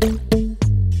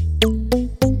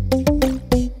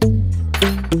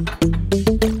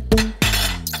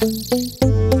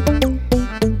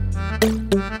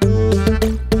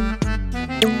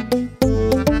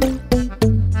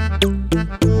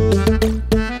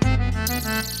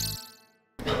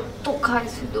 তো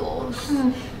খাইছি দোষ।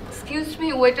 এক্সকিউজ মি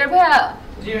ওয়েটার ভাইয়া,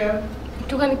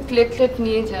 একটুখানি প্লেট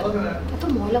নিয়ে যান। এত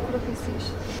ময়লা করে ফেলছিস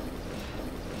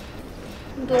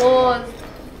দোষ।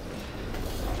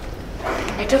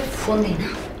 একটা ফোন দিই না?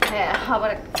 হ্যাঁ আবার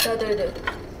একটা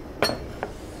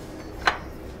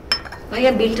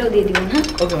ভাইয়া বিলটাও দিয়ে দিবেন। হ্যাঁ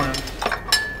ওকে ম্যাডাম।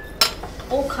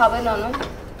 ও খাবে না না?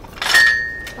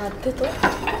 আদে তো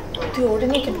তুই ওটা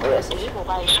নিয়ে কি পড়ে আসিস?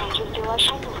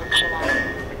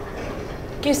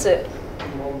 কিসে?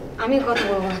 আমি কথা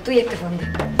বলবো না, তুই একটা ফোন দে।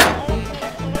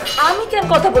 আমি কেন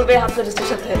কথা বলবো হাফসারের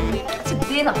সাথে? আচ্ছা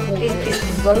দে না প্লিজ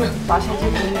বল না, বাসায় যে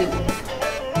ফোন দেবো।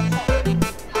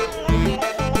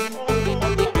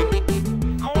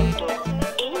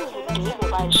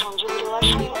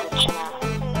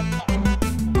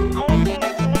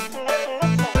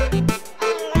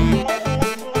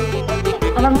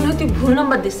 আমার মনে হয় তুই ভুল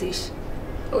নাম্বার দিছিস।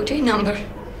 ওইটাই নাম্বার।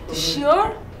 শিওর?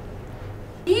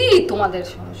 কি তোমাদের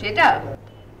সমস্যা এটা?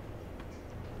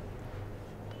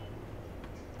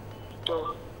 তো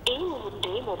এই মুহূর্তে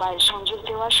মোবাইল সংযোগ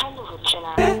দেওয়া সম্ভব হচ্ছে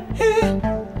না।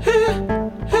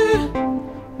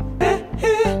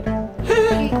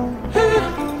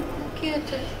 কি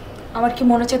হচ্ছে? আমার কি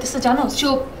মনে চাইতেছে জানো?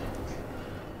 চুপ।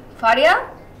 ফারিয়া,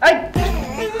 এই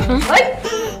এই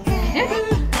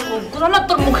তোরা না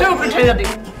তোর মুখের উপরে ঠেলে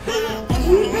দিই।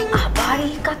 তুই আবার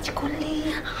এই কাজ করলি?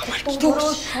 আমার কি দোষ?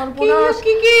 সর্বনাশ।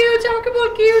 কি হচ্ছে আমাকে বল,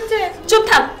 কি হচ্ছে? চুপ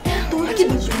থাক। তোর কি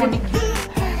দোষ?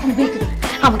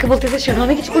 আমাকে বলতেছে সেটা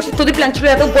অনেক কিছু করছি, তোদের প্ল্যান ছিল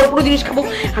এত বড় বড় জিনিস খাবো,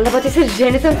 আল্লাহ বাঁচাইছে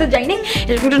রেনেসান্সে যাইনি,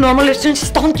 এরকম একটা নর্মাল রেস্টুরেন্ট,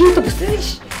 তখন কি হতো বুঝছিস?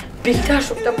 বিলটা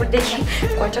আসুক তারপর দেখি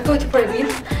কয় টাকা হতে পারে বিল।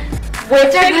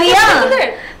 ওয়েটার ভাইয়া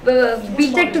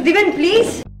বিলটা একটু দিবেন প্লিজ।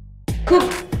 খুব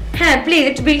হ্যাঁ প্লিজ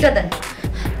একটু বিলটা দেন।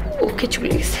 ওকে চলে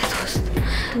গেছে দোস্ত।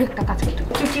 তুমি একটা কাজ করতে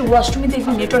তুই কি ওয়াশরুমে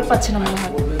দেখবি নেটওয়ার্ক পাচ্ছে না মনে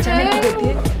হয়। চল একটু দেখি।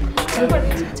 চল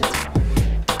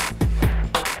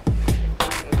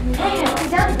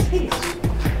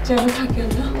যাবে থাকে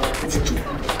না। আচ্ছা চুপ।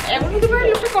 এমন হতে পারে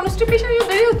লোকটা কনস্টিপেশন হয়ে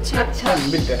দেরি হচ্ছে। আচ্ছা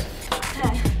বিলটা।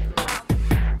 হ্যাঁ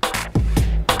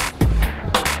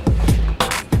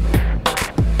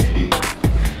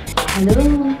হ্যালো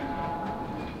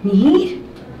মিহির,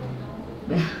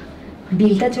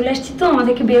 বিলটা চলে আসছে তো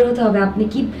আমাদেরকে বের হতে হবে, আপনি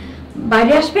কি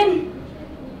বাইরে আসবেন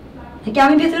নাকি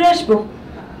আমি ভেতরে আসবো?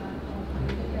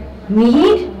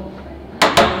 মিহির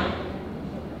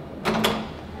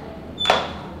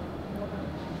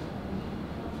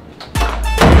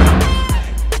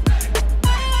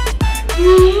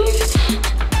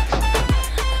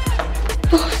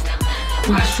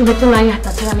ওয়াশরুমে তো নাই,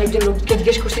 তাছাড়া আমি একজন লোককে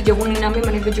জিজ্ঞেস করছি যে উনি নামে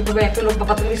মানে যেভাবে একটা লোক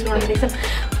বাবা তুলে গেছিল অনেক দেখছেন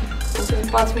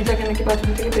 5 মিনিট আগে নাকি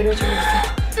বাথরুম থেকে বেরোয় চলে গেছে।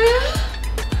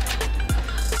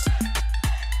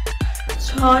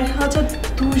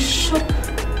 6200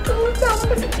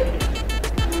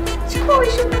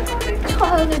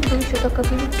 টাকা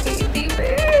বিল কে দিবে?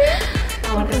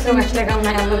 আমার কাছে 1 টাকাও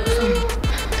নাই। আমার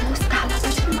দোস্ত তালা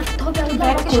বাসন মারতে হবে, আমি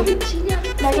ব্যাগকে সবই চিনি, আমি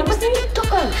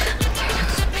টাকা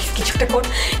কিছুটা কর,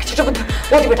 কিছুটা কর,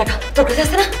 ও দিবে টাকা। তোর কাছে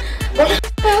আছে না?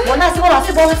 বল না, আছে বল,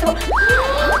 আছে বল, আছে বল।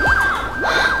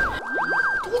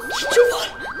 কিছু বল।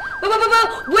 বাবা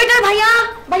ওয়েটার ভাইয়া,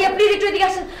 ভাইয়া প্লিজ একটু এদিকে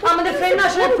আসেন, আমাদের ফ্রেন্ড না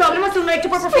আসলে প্রবলেম আছে, ওনার একটু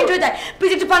পর ফেন্ট হয়ে যায়,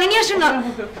 প্লিজ একটু পানি নিয়ে আসেন না।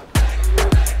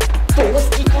 দোস্ত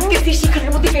কি করতেছিস?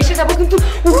 শিখানের মধ্যে ফেসে যাবো কিন্তু।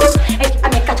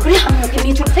 আমি এক কাজ করি, আমি ওকে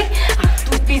নিয়ে চলে যাই, আর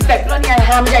তুই প্লিজ ব্যাগগুলো নিয়ে আয়।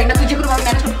 হ্যাঁ আমি জানি না, তুই যে কোনো ভাবে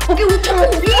ম্যানেজ কর। ওকে উঠানো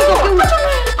প্লিজ, ওকে উঠানো।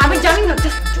 আমি জানি না,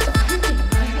 জাস্ট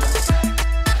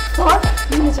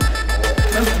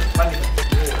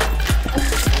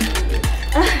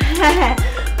হ্যাঁ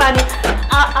পানি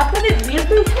আপনাদের বিল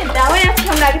তো দেওয়াই আছে,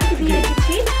 আমরা আগে থেকে দিয়ে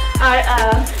রেখেছি। আর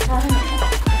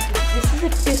this is a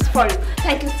tips for you,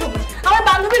 thank you so much. আমার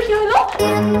বান্ধবীর কি হলো?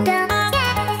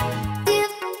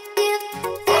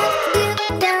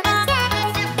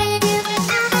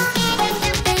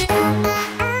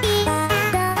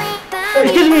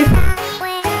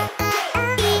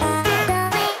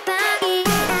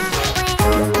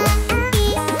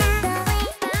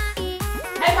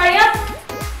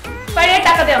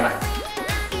 টাকা দে আমার,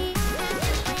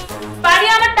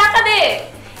 পারিয়া আমার টাকা দে।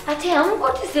 আচ্ছা এমন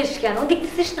করতেছিস কেন?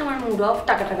 দেখতেছিস না আমার মুড অফ,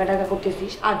 টাকা টাকা টাকা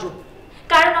করতেছিস আজও।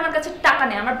 কারণ আমার কাছে টাকা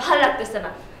নেই, আমার ভালো লাগতেছে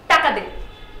না, টাকা দে।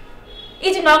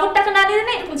 এই যে নগদ টাকা না নিলে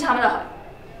না এরকম ঝামেলা হয়।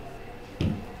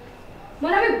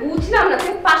 মানে আমি বুঝলাম না,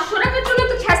 তুই 500 টাকার জন্য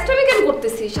তো খ্যাস্টামি কেন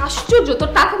করতেছিস? আশ্চর্য,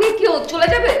 তোর টাকা নিয়ে কি চলে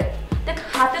যাবে? দেখ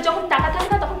হাতে যখন টাকা থাকে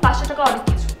না তখন 500 টাকা অনেক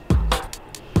কিছু।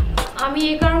 আমি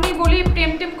এই কারণেই বলি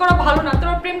প্রেম টেম করা ভালো না,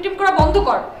 তোরা প্রেম টেম করা বন্ধ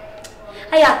কর।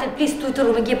 এই আতে প্লিজ তুই তো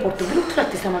রুমে গিয়ে পড়তে, বিরক্ত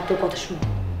লাগতেছে আমার তোর কথা শুনে।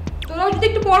 তোরাও যদি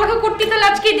একটু পড়ালেখা করতে তাহলে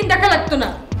আজকে এই দিন দেখা লাগতো না।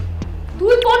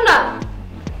 তুই পড় না।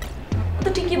 তো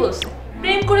ঠিকই বলছে,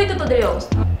 প্রেম করেই তো তোদের এই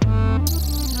অবস্থা।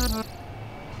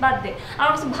 বাদ দে,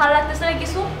 আমার কাছে ভালো লাগতেছে না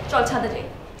কিছু, চল ছাদে যাই।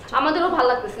 আমাদেরও ভালো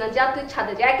লাগতেছে না, যা তুই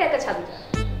ছাদে যা, একা একা ছাদে যা।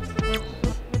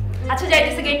 আচ্ছা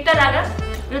যাইতেছে, গেটটা লাগা,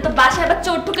 তো বাসায় আবার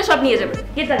চোর ঠুকে সব নিয়ে যাবে।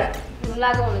 গেটটা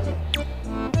লাগা বলে যায়।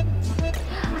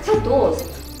 আচ্ছা দোস্ত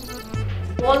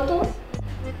বলতো,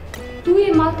 তুই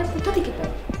এই মালটা কোথা থেকে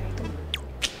পাই?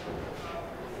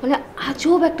 মানে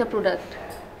আজব একটা প্রোডাক্ট,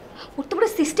 ওর তো পুরো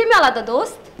সিস্টেমই আলাদা।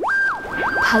 দোস্ত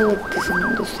ভালো লাগতেছে না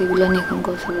দোস্ত, এগুলো নিয়ে এখন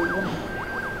কথা বলবো না।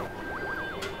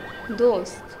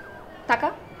 দোস্ত টাকা,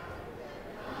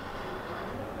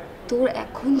 তোর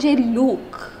এখন যে লুক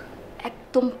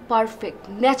একদম পারফেক্ট,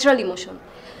 ন্যাচারাল ইমোশন।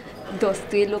 দোস্ত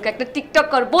তুই লোক একটা টিকটক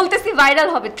কর, বলতেছি ভাইরাল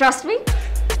হবে, ট্রাস্ট মি।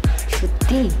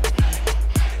 সত্যি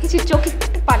কিছু চোখে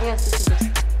একটু পানি আসতেছে।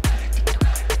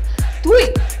 তুই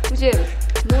যে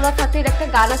নোরা ফাতের একটা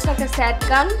গান আছে, একটা স্যাড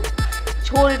গান,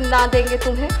 छोड़ ना देंगे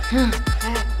तुम्हें।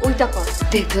 उल्टा कर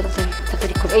দেখ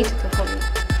তাড়াতাড়ি কর। এই তো ফোন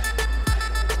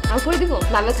আর করে দিব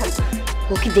নামে থাকবে।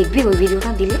 ও কি দেখবি ওই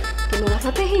ভিডিওটা দিলে? কেন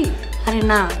রাখাতে হি? আরে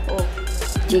না ও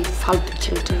যে ফালতু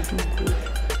ছেলেটা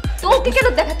তো ওকে কেন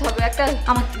দেখাতে হবে? একটা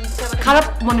আমার খারাপ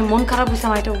মানে মন খারাপ হয়েছে,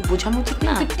 আমার এটা বোঝানো উচিত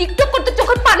না। টিকটক করতে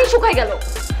চোখের পানি শুকাই গেল।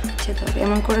 আচ্ছা তো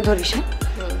এমন করে ধরিস। হ্যাঁ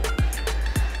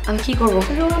আমি কি করব?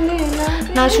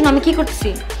 না শুন আমি কি করতেছি?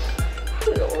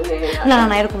 না না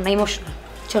না এরকম না, ইমোশনাল।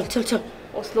 চল চল চল।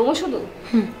 ও স্লো মো শুধু?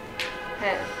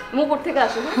 হ্যাঁ মুখ উপর থেকে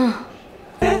আসো।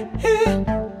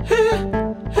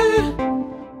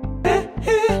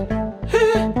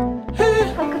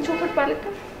 হালকা চোখের পানিটা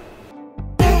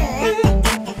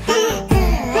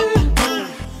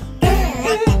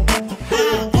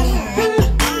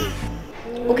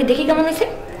ওকে দেখি কেমন হয়েছে?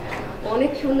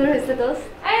 অনেক সুন্দর হয়েছে দোস্ত।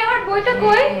 এই আমার বইটা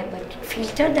কই?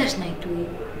 ফিল্টার দাস না একটু।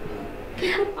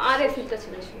 আরে ফিল্টার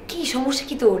ছিল। কি সমস্যা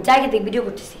কি তোর? জায়গা দেখ ভিডিও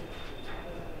করতেছি।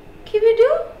 কি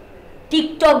ভিডিও?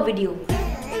 TikTok video.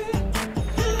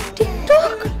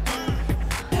 টিকটক?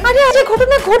 আরে আজ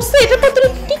ঘটনা ঘটছে এটা পর তুই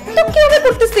টিকটক কিভাবে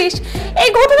করতেছিস? এই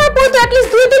ঘটনার পর তো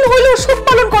অ্যাটলিস্ট 2 দিন হইলেও শোক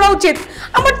পালন করা উচিত।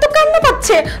 আমার তো কান্না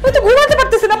পাচ্ছে, আমি তো ঘুমাতে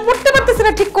পারতেছি না, পড়তে পারতেছি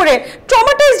না ঠিক করে,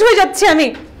 ট্রমাটাইজড হয়ে যাচ্ছি আমি।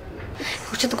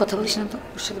 ওর সাথে কথা বলিস না তো,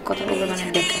 ওর সাথে কথা বলবে মানে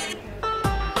দেখে।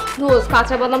 দোস্ত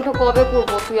কাঁচা বাদামটা কবে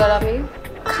করবো তুই আর আমি?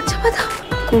 কাঁচা বাদাম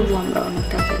করবো আমরা অনেক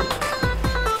টাকা।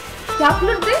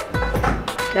 ক্যাপশন দে।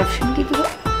 ক্যাপশন কি দিব?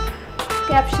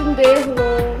 ক্যাপশন দে হলো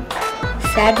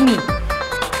স্যাড মি।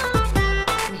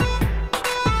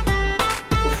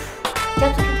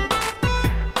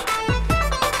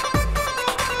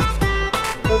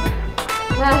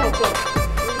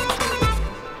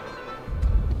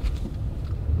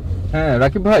 হ্যাঁ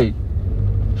রাকিব ভাই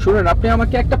শুনেন, আপনি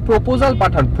আমাকে একটা প্রপোজাল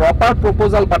পাঠান, প্রপার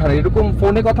প্রপোজাল পাঠান। এরকম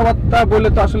ফোনে কথাবার্তা বলে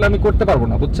তো আসলে আমি করতে পারবো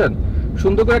না, বুঝছেন?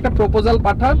 সুন্দর করে একটা প্রপোজাল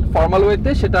পাঠান ফর্মাল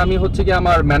ওয়েতে, সেটা আমি হচ্ছে কি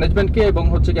আমার ম্যানেজমেন্টকে এবং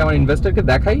হচ্ছে কি আমার ইনভেস্টরকে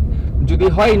দেখাই। যদি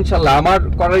হয় ইনশাল্লাহ, আমার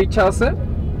করার ইচ্ছা আছে,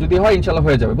 যদি হয় ইনশাল্লাহ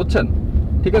হয়ে যাবে, বুঝছেন?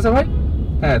 ঠিক আছে ভাই,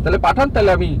 হ্যাঁ তাহলে পাঠান,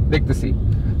 তাহলে আমি দেখতেছি।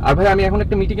 আর ভাই আমি এখন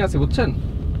একটা মিটিং আছি, বুঝছেন?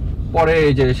 পরে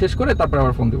এই যে শেষ করে তারপর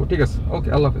আবার ফোন দেবো, ঠিক আছে? ওকে,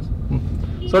 আল্লাহ হাফেজ।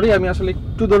 সরি আমি আসলে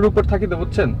একটু দৌড়ের উপর থাকি তো,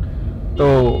 বুঝছেন? তো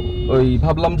ওই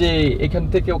ভাবলাম যে এখান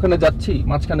থেকে ওখানে যাচ্ছি,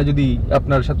 মাঝখানে যদি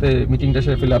আপনার সাথে মিটিংটা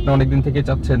সেরে ফেলে, আপনি অনেকদিন থেকে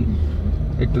চাচ্ছেন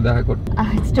একটু দেখা করতে।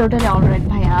 ইটস টোটালি অলরাইট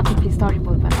ভাইয়া, আপনি প্লিজ সরি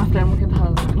বলবেন, আপনার মুখে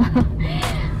ভালো লাগলো না।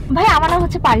 ভাই আমার নাম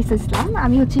হচ্ছে পারিস ইসলাম,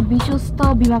 আমি হচ্ছে বিশ্বস্ত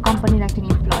বীমা কোম্পানির একজন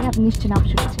এমপ্লয়ি। আপনি নিশ্চয়ই নাম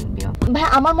শুনেছেন। ভাই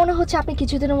আমার মনে হচ্ছে আপনি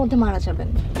কিছুদিনের মধ্যে মারা যাবেন।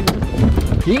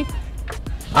 কি?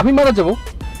 আমি মারা যাব?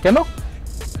 কেন?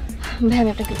 ভাই আমি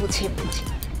আপনাকে বুঝিয়ে বলছি।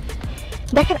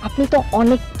 দেখেন আপনি তো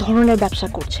অনেক ধরনের ব্যবসা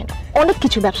করছেন, অনেক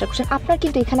কিছু ব্যবসা করছেন, আপনার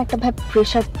কিন্তু এখানে একটা ভাই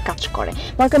প্রেশার কাজ করে,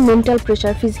 মানে মেন্টাল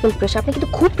প্রেশার, ফিজিক্যাল প্রেশার, আপনি কিন্তু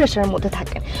খুব প্রেশারের মধ্যে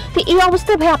থাকেন। তো এই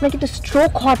অবস্থায় ভাই আপনার কিন্তু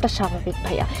স্ট্রোক হওয়াটা স্বাভাবিক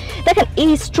ভাইয়া। দেখেন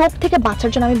এই স্ট্রোক থেকে বাঁচার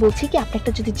জন্য আমি বলছি কি আপনি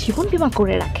একটা যদি জীবন বীমা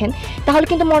করে রাখেন, তাহলে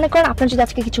কিন্তু মনে করেন আপনার যদি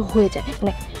আজকে কিছু হয়ে যায়,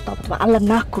 মানে তবে আল্লাহ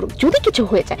না করুক যদি কিছু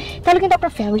হয়ে যায়, তাহলে কিন্তু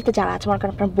আপনার ফ্যামিলিতে যারা আছে, মনে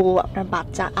করেন আপনার বউ, আপনার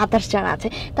বাচ্চা, আদার্স যারা আছে,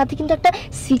 তাতে কিন্তু একটা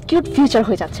সিকিউর ফিউচার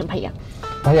হয়ে যাচ্ছে ভাইয়া।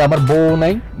 ভাই আমার বউ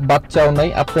নাই, বাচ্চাও নাই,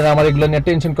 আপনারা আমার এগুলো নিয়ে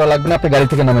টেনশন করা লাগবে না, আপনি গাড়ি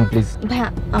থেকে নামেন প্লিজ। ভাইয়া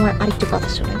আমার আরেকটু কথা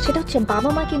শুনেন, সেটা হচ্ছে বাবা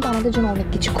মা কিন্তু আমাদের জন্য অনেক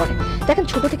কিছু করে। দেখেন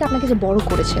ছোট থেকে আপনাকে যে বড়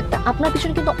করেছে, তা আপনার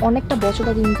পিছনে কিন্তু অনেকটা বছর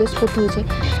আগে ইনভেস্ট করতে হয়েছে।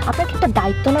 আপনার কি একটা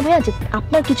দায়িত্ব না ভাইয়া যে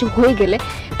আপনার কিছু হয়ে গেলে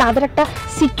তাদের একটা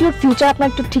সিকিউর ফিউচার আপনার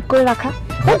একটু ঠিক করে রাখা?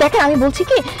 দেখেন আমি বলছি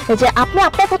কি যে আপনি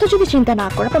আপনার কথা যদি চিন্তা না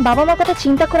করেন, আপনার বাবা মার কথা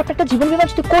চিন্তা করে আপনি একটা জীবন বীমা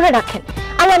যদি করে রাখেন,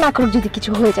 আল্লাহ না করুক যদি কিছু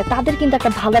হয়ে যায়, তাদের কিন্তু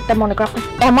একটা ভালো একটা মনে করেন আপনার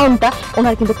অ্যামাউন্টটা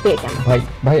ওনারা কিন্তু পেয়ে গেল।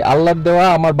 ভাই আল্লাহর দেওয়া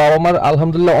আমার বাবা মার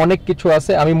আলহামদুলিল্লাহ অনেক কিছু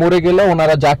আছে, আমি মরে গেলে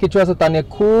ওনারা যা কিছু আছে তা নিয়ে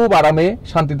খুব আরামে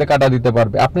শান্তিতে কাটা দিতে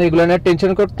পারবে। আপনি এগুলো নিয়ে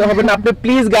টেনশন করতে হবে না, আপনি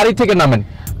প্লিজ গাড়ি থেকে নামেন।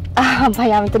 ভাই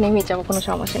আমি তো নেমেই যাবো, কোনো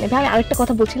সমস্যা নেই। ভাই আমি আরেকটা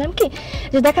কথা বলছিলাম কি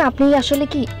যে দেখেন আপনি আসলে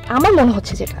কি আমার মনে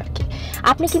হচ্ছে যেটা আর কি,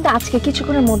 আপনি কিন্তু আজকে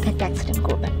কিছুক্ষণের মধ্যে একটা অ্যাক্সিডেন্ট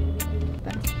করবেন।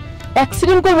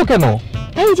 অ্যাক্সিডেন্ট করবো কেন?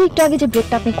 ভাই যে একটু আগে যে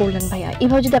ব্রেকটা আপনি করলেন ভাইয়া,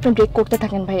 এইভাবে যদি আপনি ব্রেক করতে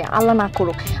থাকেন ভাইয়া, আল্লাহ না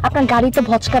করুক আপনার গাড়ি তো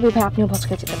ভচকাবে ভাই, আপনিও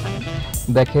ভচকা যেতে পারেন।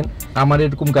 দেখেন আমার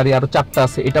এরকম গাড়ি আরো 4টা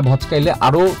আছে, এটা ভচকাইলে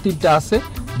আরো 3টা আছে,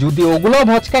 যদি ওগুলো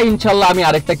ভচকায় ইনশাল্লাহ আমি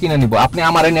আরেকটা কিনে নিব। আপনি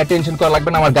আমার নিয়ে টেনশন করা লাগবে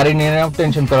না, আমার গাড়ি নিয়ে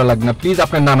টেনশন করা লাগবে না, প্লিজ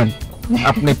আপনি নামেন।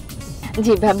 আপনি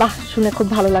জি ভাই, বাহ শুনে খুব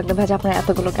ভালো লাগলো ভাই যে আপনার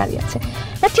এতগুলো গাড়ি আছে।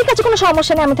 ঠিক আছে কোনো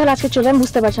সমস্যা নেই, আমি তাহলে আজকে চলে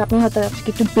বুঝতে পারছি আপনি হয়তো আজকে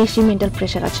একটু বেশি মেন্টাল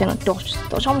প্রেশার আছেন, একটু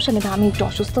অসুস্থ। সমস্যা নেই ভাই, আমি একটু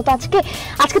অসুস্থ তো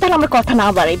আজকে তাহলে আমরা কথা না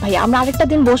বাড়াই ভাই, আমরা আরেকটা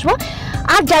দিন বসবো।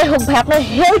 আর যাই হোক ভাই আপনার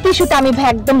হেলথ ইস্যুটা আমি ভাই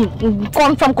একদম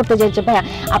কনফার্ম করতে চাই যে ভাইয়া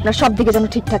আপনার সব দিকে যেন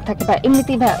ঠিকঠাক থাকে ভাই।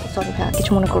 এমনিতেই ভাইয়া সরি ভাইয়া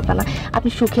কিছু মনে করবেন না, আপনি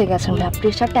শুকিয়ে গেছেন ভাইয়া,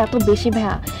 প্রেশারটা এত বেশি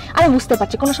ভাইয়া, আমি বুঝতে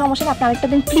পারছি কোনো সমস্যা নেই। আপনি আরেকটা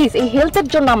দিন প্লিজ এই হেলথের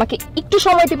জন্য আমাকে একটু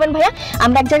সময় দিবেন ভাইয়া,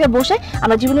 আমরা এক জায়গায় বসে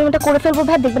আমরা জীবন বীমাটা করে ফেলবো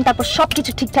ভাইয়া, দেখবেন তারপর সব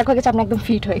কিছু ঠিকঠাক হয়ে গেছে, আপনি একদম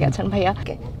ফিট হয়ে গেছেন ভাইয়া।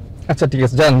 আচ্ছা ঠিক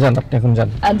আছে, যান যান, আপনি এখন যান।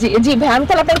 জি জি ভাই, আমি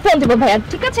তাহলে আপনাকে ফোন দেবো ভাইয়া।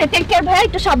 ঠিক আছে, টেক কেয়ার ভাইয়া,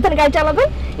 একটু সাবধানে গাড়ি চালাবেন,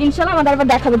 ইনশাল্লাহ আমাদের আবার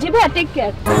দেখাবো। জি ভাইয়া, টেক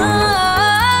কেয়ার।